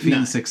fall, det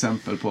finns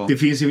exempel på...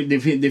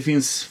 Det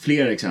finns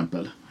fler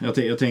exempel.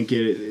 Jag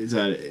tänker så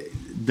här,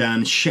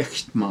 Dan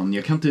Schechtman,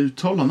 jag kan inte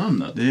uttala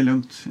namnet. Det är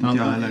lugnt, inte jag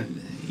heller.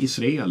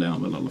 Israel är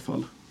han väl i alla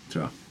fall,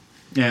 tror jag.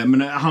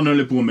 Men han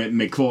höll på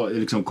med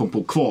liksom kom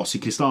på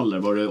kvasikristaller.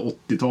 Var det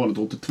 80-talet,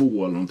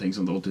 82 eller någonting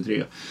sånt,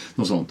 83,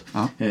 något sånt.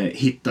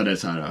 Hittade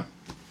så här.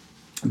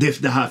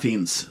 Det här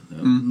finns.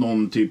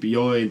 Någon typ,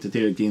 jag är inte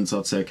tillräckligt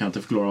insatt så jag kan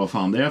inte förklara vad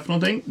fan det är för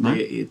någonting.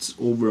 It's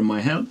over my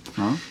head.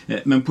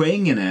 Men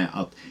poängen är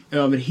att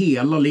över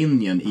hela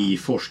linjen i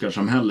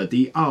forskarsamhället,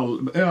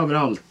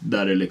 överallt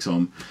där det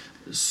liksom,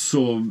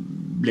 så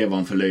blev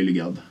han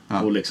förlöjligad.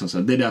 Och liksom så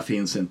här, det där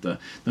finns inte.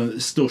 Den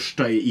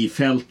största i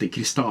fältet,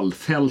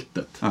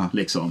 kristallfältet,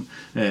 liksom.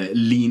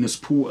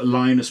 Linus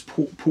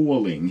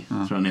Pauling,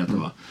 tror han heter,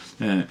 va?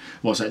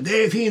 Var så här,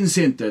 det finns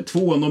inte.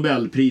 2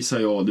 Nobelpris har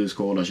jag, du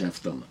ska hålla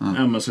käften.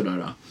 Men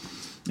sådär.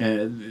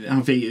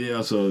 Han fick,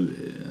 alltså,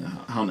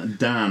 han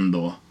Dan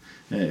då,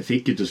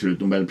 fick ju till slut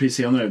Nobelpris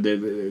senare.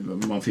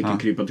 Man fick ju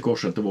krypa till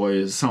korset. Det var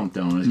ju sant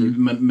det han hade skrivit.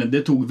 Men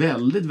det tog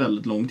väldigt,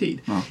 väldigt lång tid.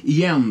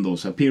 Igen då,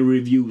 så här, peer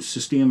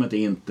review-systemet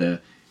är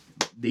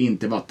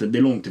inte vatten, det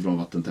är långt ifrån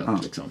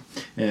vattentätt liksom.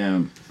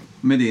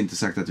 Men det är inte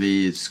sagt att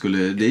vi skulle,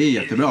 det är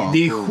jättebra.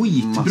 Det är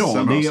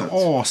skitbra, det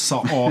är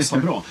asa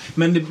bra.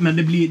 Men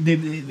det blir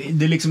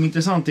det är liksom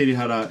intressant i det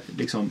här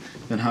liksom,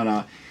 den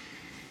här,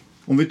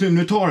 om vi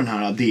nu tar den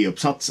här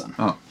D-uppsatsen.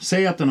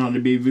 Säg att den hade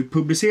blivit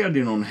publicerad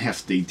i någon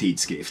häftig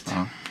tidskrift.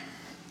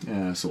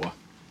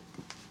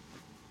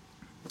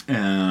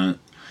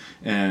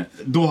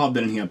 Då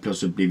hade den helt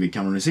plötsligt blivit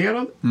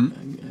kanoniserad.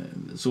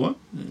 Så.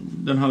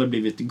 Den hade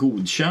blivit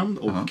godkänd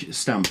och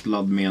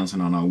stämplad med en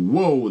sån här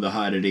wow, det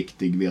här är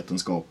riktig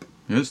vetenskap.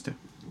 Just det.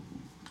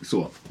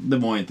 Så, det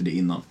var inte det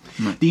innan.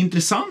 Det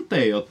intressanta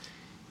är ju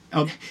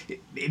att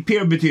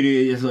peer betyder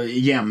ju alltså,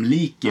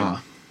 jämlika.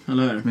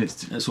 Eller hur?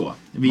 Visst. Så.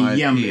 My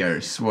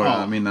peers,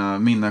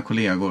 mina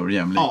kollegor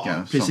jämlika. Ja,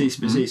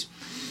 precis.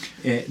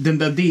 Den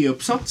där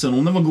D-uppsatsen,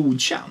 om den var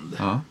godkänd,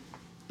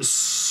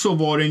 så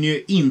var den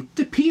ju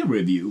inte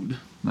peer-reviewed.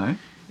 Nej.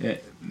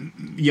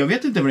 Jag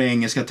vet inte vad den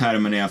engelska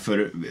termen är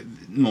för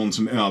någon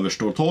som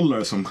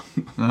överståthållare som...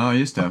 Ja,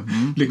 just det.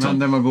 liksom. Men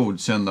den var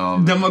godkänd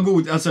av... Den var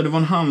god, alltså det var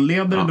en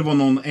handledare, det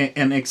var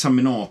en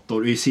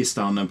examinator, i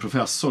sista hand en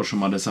professor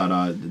som hade så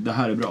här, det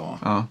här är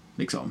bra.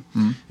 Liksom.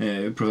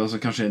 Professor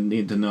kanske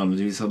inte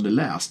nödvändigtvis hade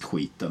läst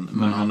skiten,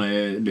 men han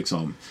är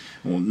liksom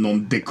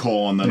någon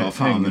dekan eller vad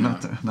fan.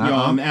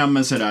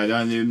 Men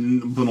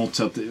sådär, på något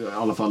sätt i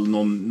alla fall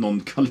någon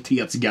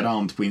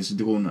kvalitetsgarant på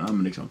institutionen.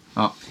 Men liksom.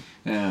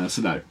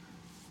 Sådär.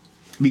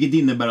 Vilket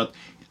innebär att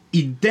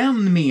i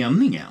den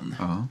meningen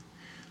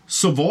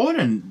så var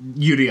den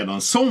ju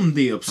redan, som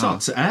det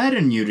uppsats, är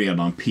den ju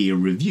redan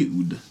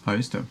peer-reviewed. Ja,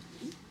 just det.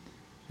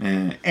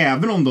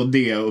 Även om då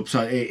det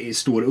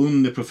står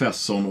under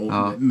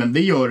professorn men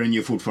det gör den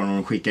ju fortfarande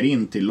när de skickar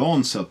in till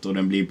Lancet och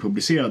den blir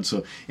publicerad,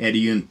 så är det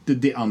ju inte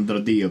de andra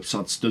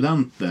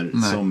D-uppsatsstudenter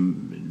som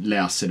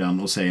läser den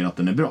och säger att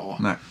den är bra.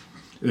 Nej.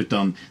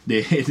 Utan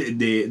det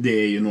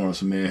är ju några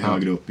som är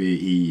högre upp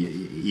i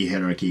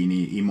hierarkin,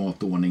 i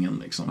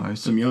matordningen liksom,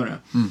 som gör det.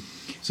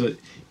 Så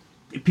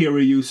peer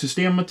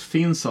review-systemet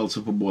finns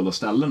alltså på båda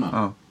ställena.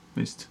 Ja,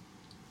 visst.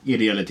 I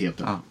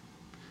realiteten.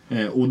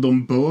 Och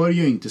de bör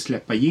ju inte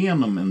släppa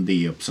igenom en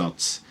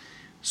D-uppsats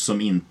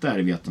som inte är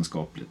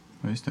vetenskapligt.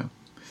 Ja, just det.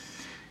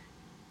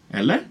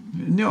 Eller?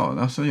 Ja,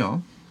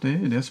 alltså det är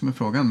ju det som är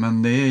frågan.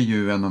 Men det är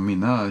ju en av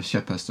mina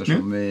käpphästar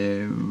som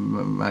vi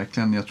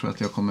verkligen, jag tror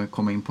att jag kommer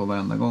komma in på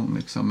varenda gång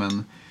liksom.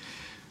 Men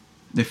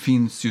det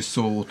finns ju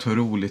så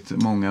otroligt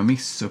många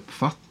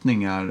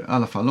missuppfattningar, i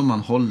alla fall om man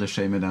håller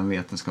sig med den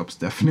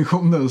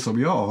vetenskapsdefinitionen som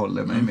jag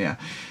håller mig med.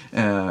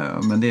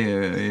 Men det är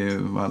ju i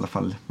alla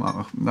fall,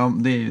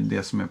 det är ju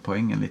det som är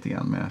poängen lite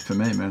grann med, för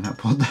mig med den här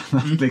podden,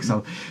 att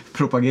liksom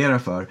propagera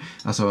för,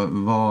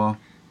 alltså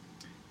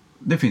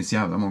det finns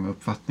jävla många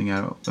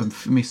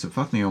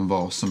missuppfattningar om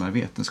vad som är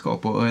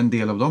vetenskap, och en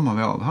del av dem har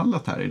vi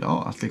avhandlat här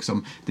idag, att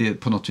liksom det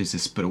på något vis är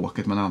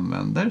språket man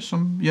använder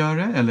som gör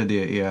det, eller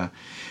det är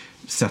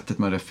sättet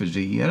man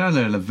refererar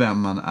eller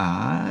vem man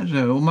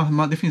är,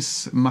 och det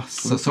finns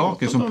massa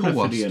saker som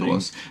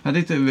påstås.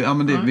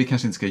 Vi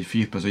kanske inte ska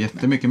fördjupa så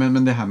jättemycket,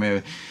 men det här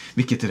med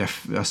vilket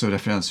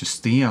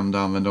referenssystem du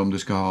använder, om du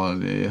ska ha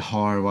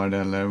Harvard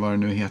eller vad det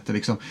nu heter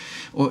liksom.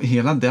 Och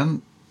hela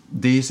den,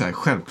 det är så här,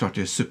 självklart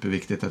är det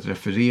superviktigt att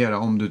referera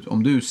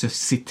om du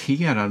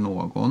citerar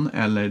någon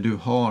eller du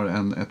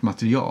har ett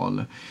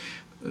material.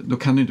 Då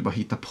kan du inte bara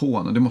hitta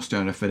på något. Du måste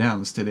ha en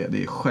referens till det.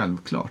 Det är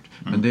självklart.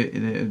 Men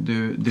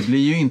det blir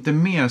ju inte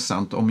mer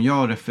sant om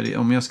jag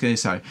säger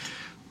så här,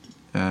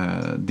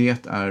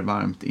 det är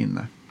varmt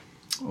inne.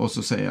 Och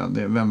så säger jag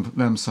det.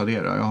 Vem sa det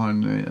då? Jag har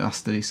en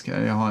asterisk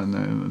här. Jag har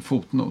en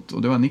fotnot.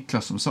 Och det var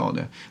Niklas som sa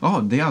det.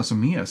 Ja, det är alltså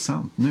mer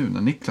sant nu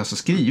när Niklas har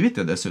skrivit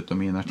det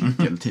dessutom i en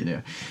artikel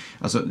tidigare.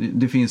 Alltså,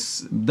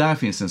 där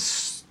finns en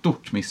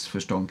stort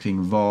missförstånd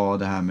kring vad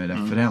det här med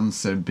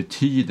referenser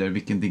betyder,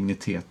 vilken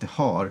dignitet det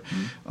har.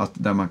 Att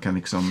där man kan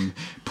liksom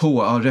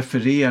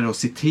referera och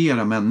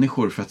citera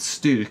människor för att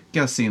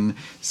styrka sin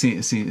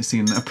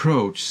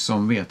approach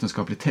som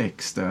vetenskaplig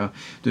text.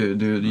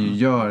 Du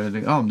gör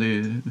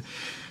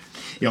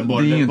det. Ja,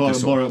 bara, det är ju bara, inte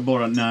så.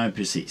 bara, nej,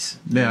 precis.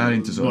 Det är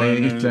inte så. Bara, det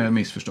är ytterligare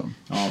missförstånd.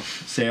 Ja,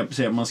 säg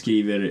att man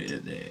skriver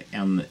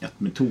ett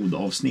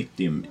metodavsnitt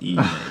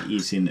i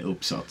sin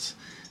uppsats.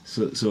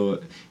 Så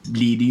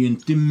blir det ju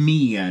inte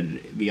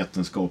mer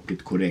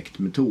vetenskapligt korrekt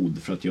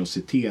metod för att jag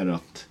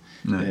citerat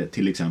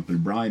till exempel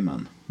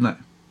Bryman. Nej.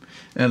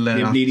 Eller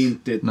det blir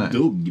inte ett nej.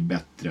 dugg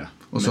bättre.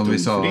 Och som vi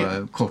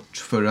sa kort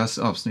förra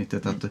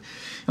avsnittet att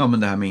ja, men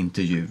det här med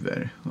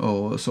intervjuer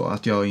och så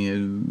att jag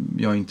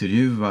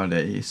intervjuar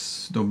dig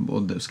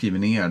och skriver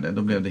ner det,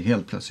 då blev det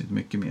helt plötsligt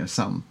mycket mer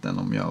sant än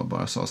om jag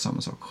bara sa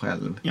samma sak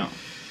själv. Ja.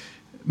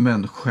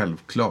 Men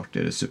självklart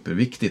är det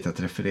superviktigt att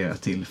referera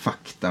till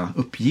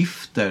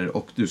faktauppgifter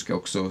och du ska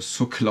också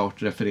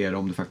såklart referera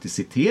om du faktiskt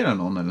citerar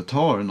någon eller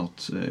tar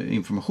något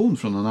information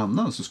från någon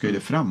annan, så ska ju det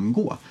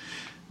framgå.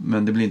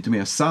 Men det blir inte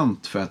mer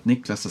sant för att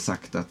Niklas har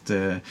sagt att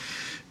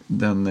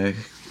det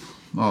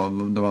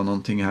var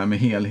någonting här med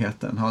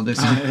helheten. Ja, det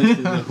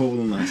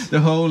är the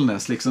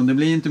wholeness liksom. Det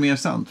blir inte mer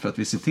sant för att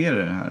vi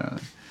citerar det här.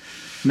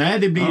 Nej,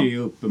 det blir ju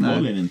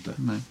uppenbarligen inte.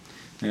 Nej.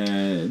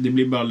 Det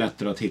blir bara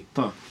lättare att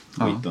hitta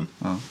skiten.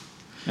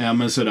 Ja,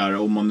 men sådär,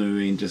 om man nu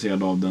är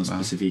intresserad av den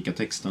specifika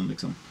texten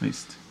liksom.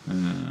 Visst.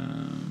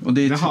 Och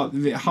det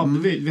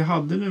vi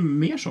hade nu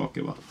mer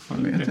saker, va? Jag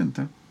vet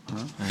inte.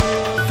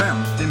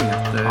 50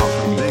 meter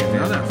från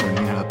byggnaden.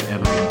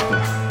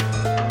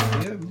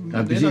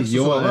 Ja, precis.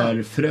 Jag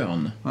är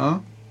frön. Ja.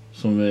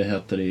 Som vi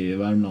heter i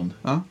Värmland.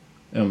 Ja.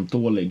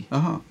 Ömtålig.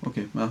 Aha,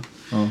 okej.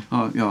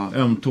 Ja.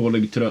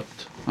 Ömtålig,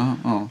 trött.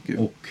 Gud.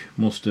 Och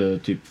måste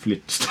typ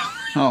flytta.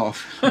 Ja,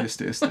 just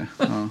det.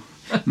 Ja.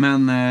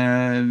 Men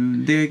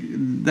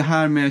det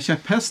här med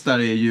käpphästar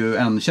är ju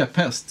en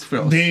käpphäst för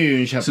oss. Det är ju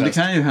en käpphäst. Så det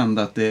kan ju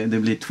hända att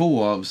det blir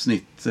 2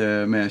 avsnitt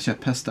med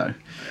käpphästar.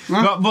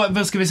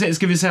 Vad ska vi säga?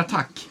 Ska vi säga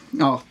tack?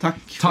 Ja, tack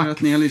för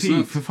att ni har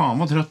lyssnat. För fan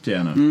vad trött jag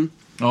är nu.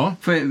 Ja.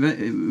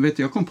 Vet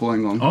du, jag kom på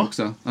en gång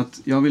också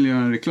att jag vill göra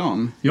en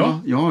reklam.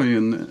 Ja. Jag har ju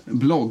en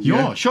blogg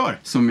kör.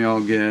 som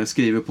jag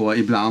skriver på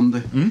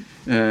ibland.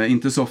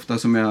 Inte så ofta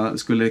som jag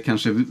skulle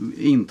kanske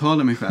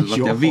intala mig själv att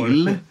jag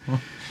vill.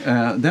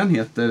 Den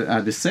heter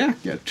Är det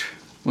säkert?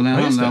 Och den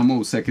handlar om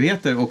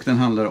osäkerheter och den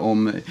handlar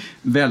om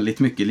väldigt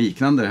mycket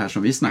liknande det här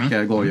som vi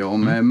snackar goja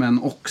om.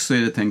 Men också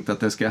är det tänkt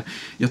att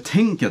jag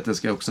tänker att det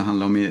ska också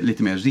handla om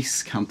lite mer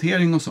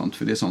riskhantering och sånt.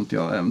 För det är sånt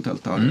jag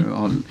eventuellt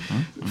har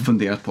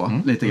funderat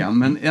på lite grann.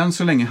 Men än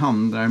så länge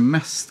handlar det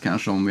mest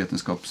kanske om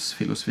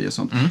vetenskapsfilosofi och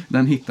sånt.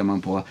 Den hittar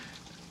man på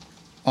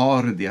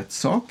Är det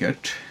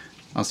säkert?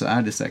 Alltså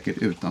är det säkert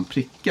utan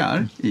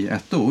prickar i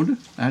ett ord.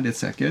 Är det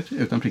säkert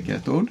utan prickar i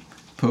ett ord.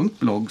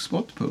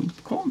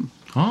 .blogspot.com.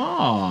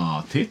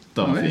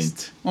 Titta vad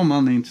fint. Om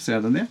man är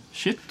intresserad av det.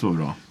 Shit vad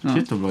bra.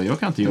 Jag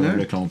kan inte göra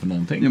reklam för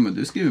någonting. Ja, men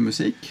du skriver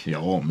musik.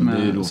 Ja,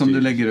 men det låter som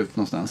du lägger ut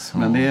någonstans.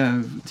 Men det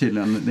är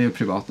tydligen, det är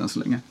privat än så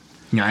länge.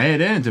 Nej,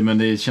 det är inte, men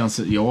det känns,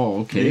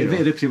 okej.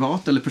 Är det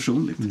privat eller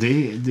personligt?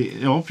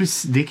 Ja,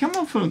 precis, det kan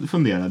man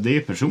fundera. Det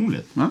är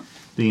personligt. Ja.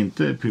 Det är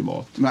inte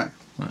privat. Nej.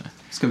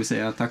 Ska vi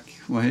säga tack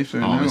och hej för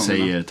den här gången? Ja, vi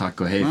säger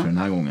tack och hej för den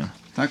här gången.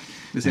 Tack.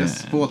 Vi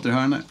ses på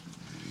återhörande.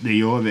 Det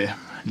gör vi.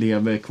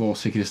 Lever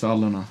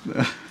kvasikristallerna.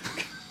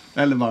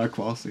 Eller bara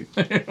kvasi.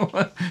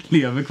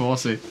 Lever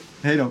kvasi.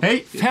 Hej då.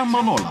 Hej,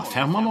 5-0.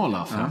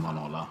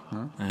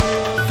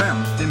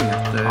 50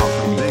 meter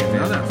från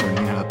byggnaden.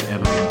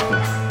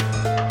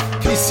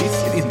 Vi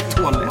sitter i din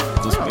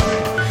toalett och spelar.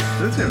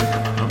 Det är trevligt.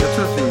 Jag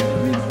tror att vi...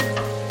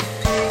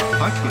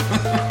 Tack.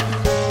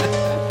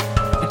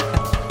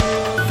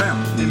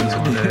 50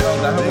 meter. Ja,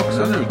 det här var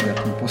också en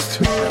likhet med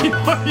postrummet.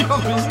 Ja,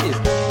 precis.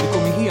 Det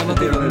kommer hela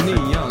tiden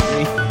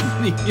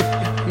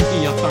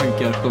nya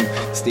tankar som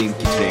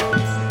stinker träck.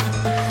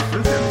 Det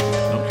är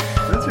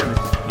trevligt.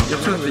 Jag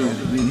tror att vi...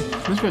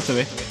 Nu slutar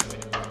vi.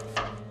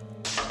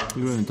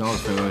 Det går inte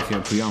alls för att jag är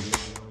fel program.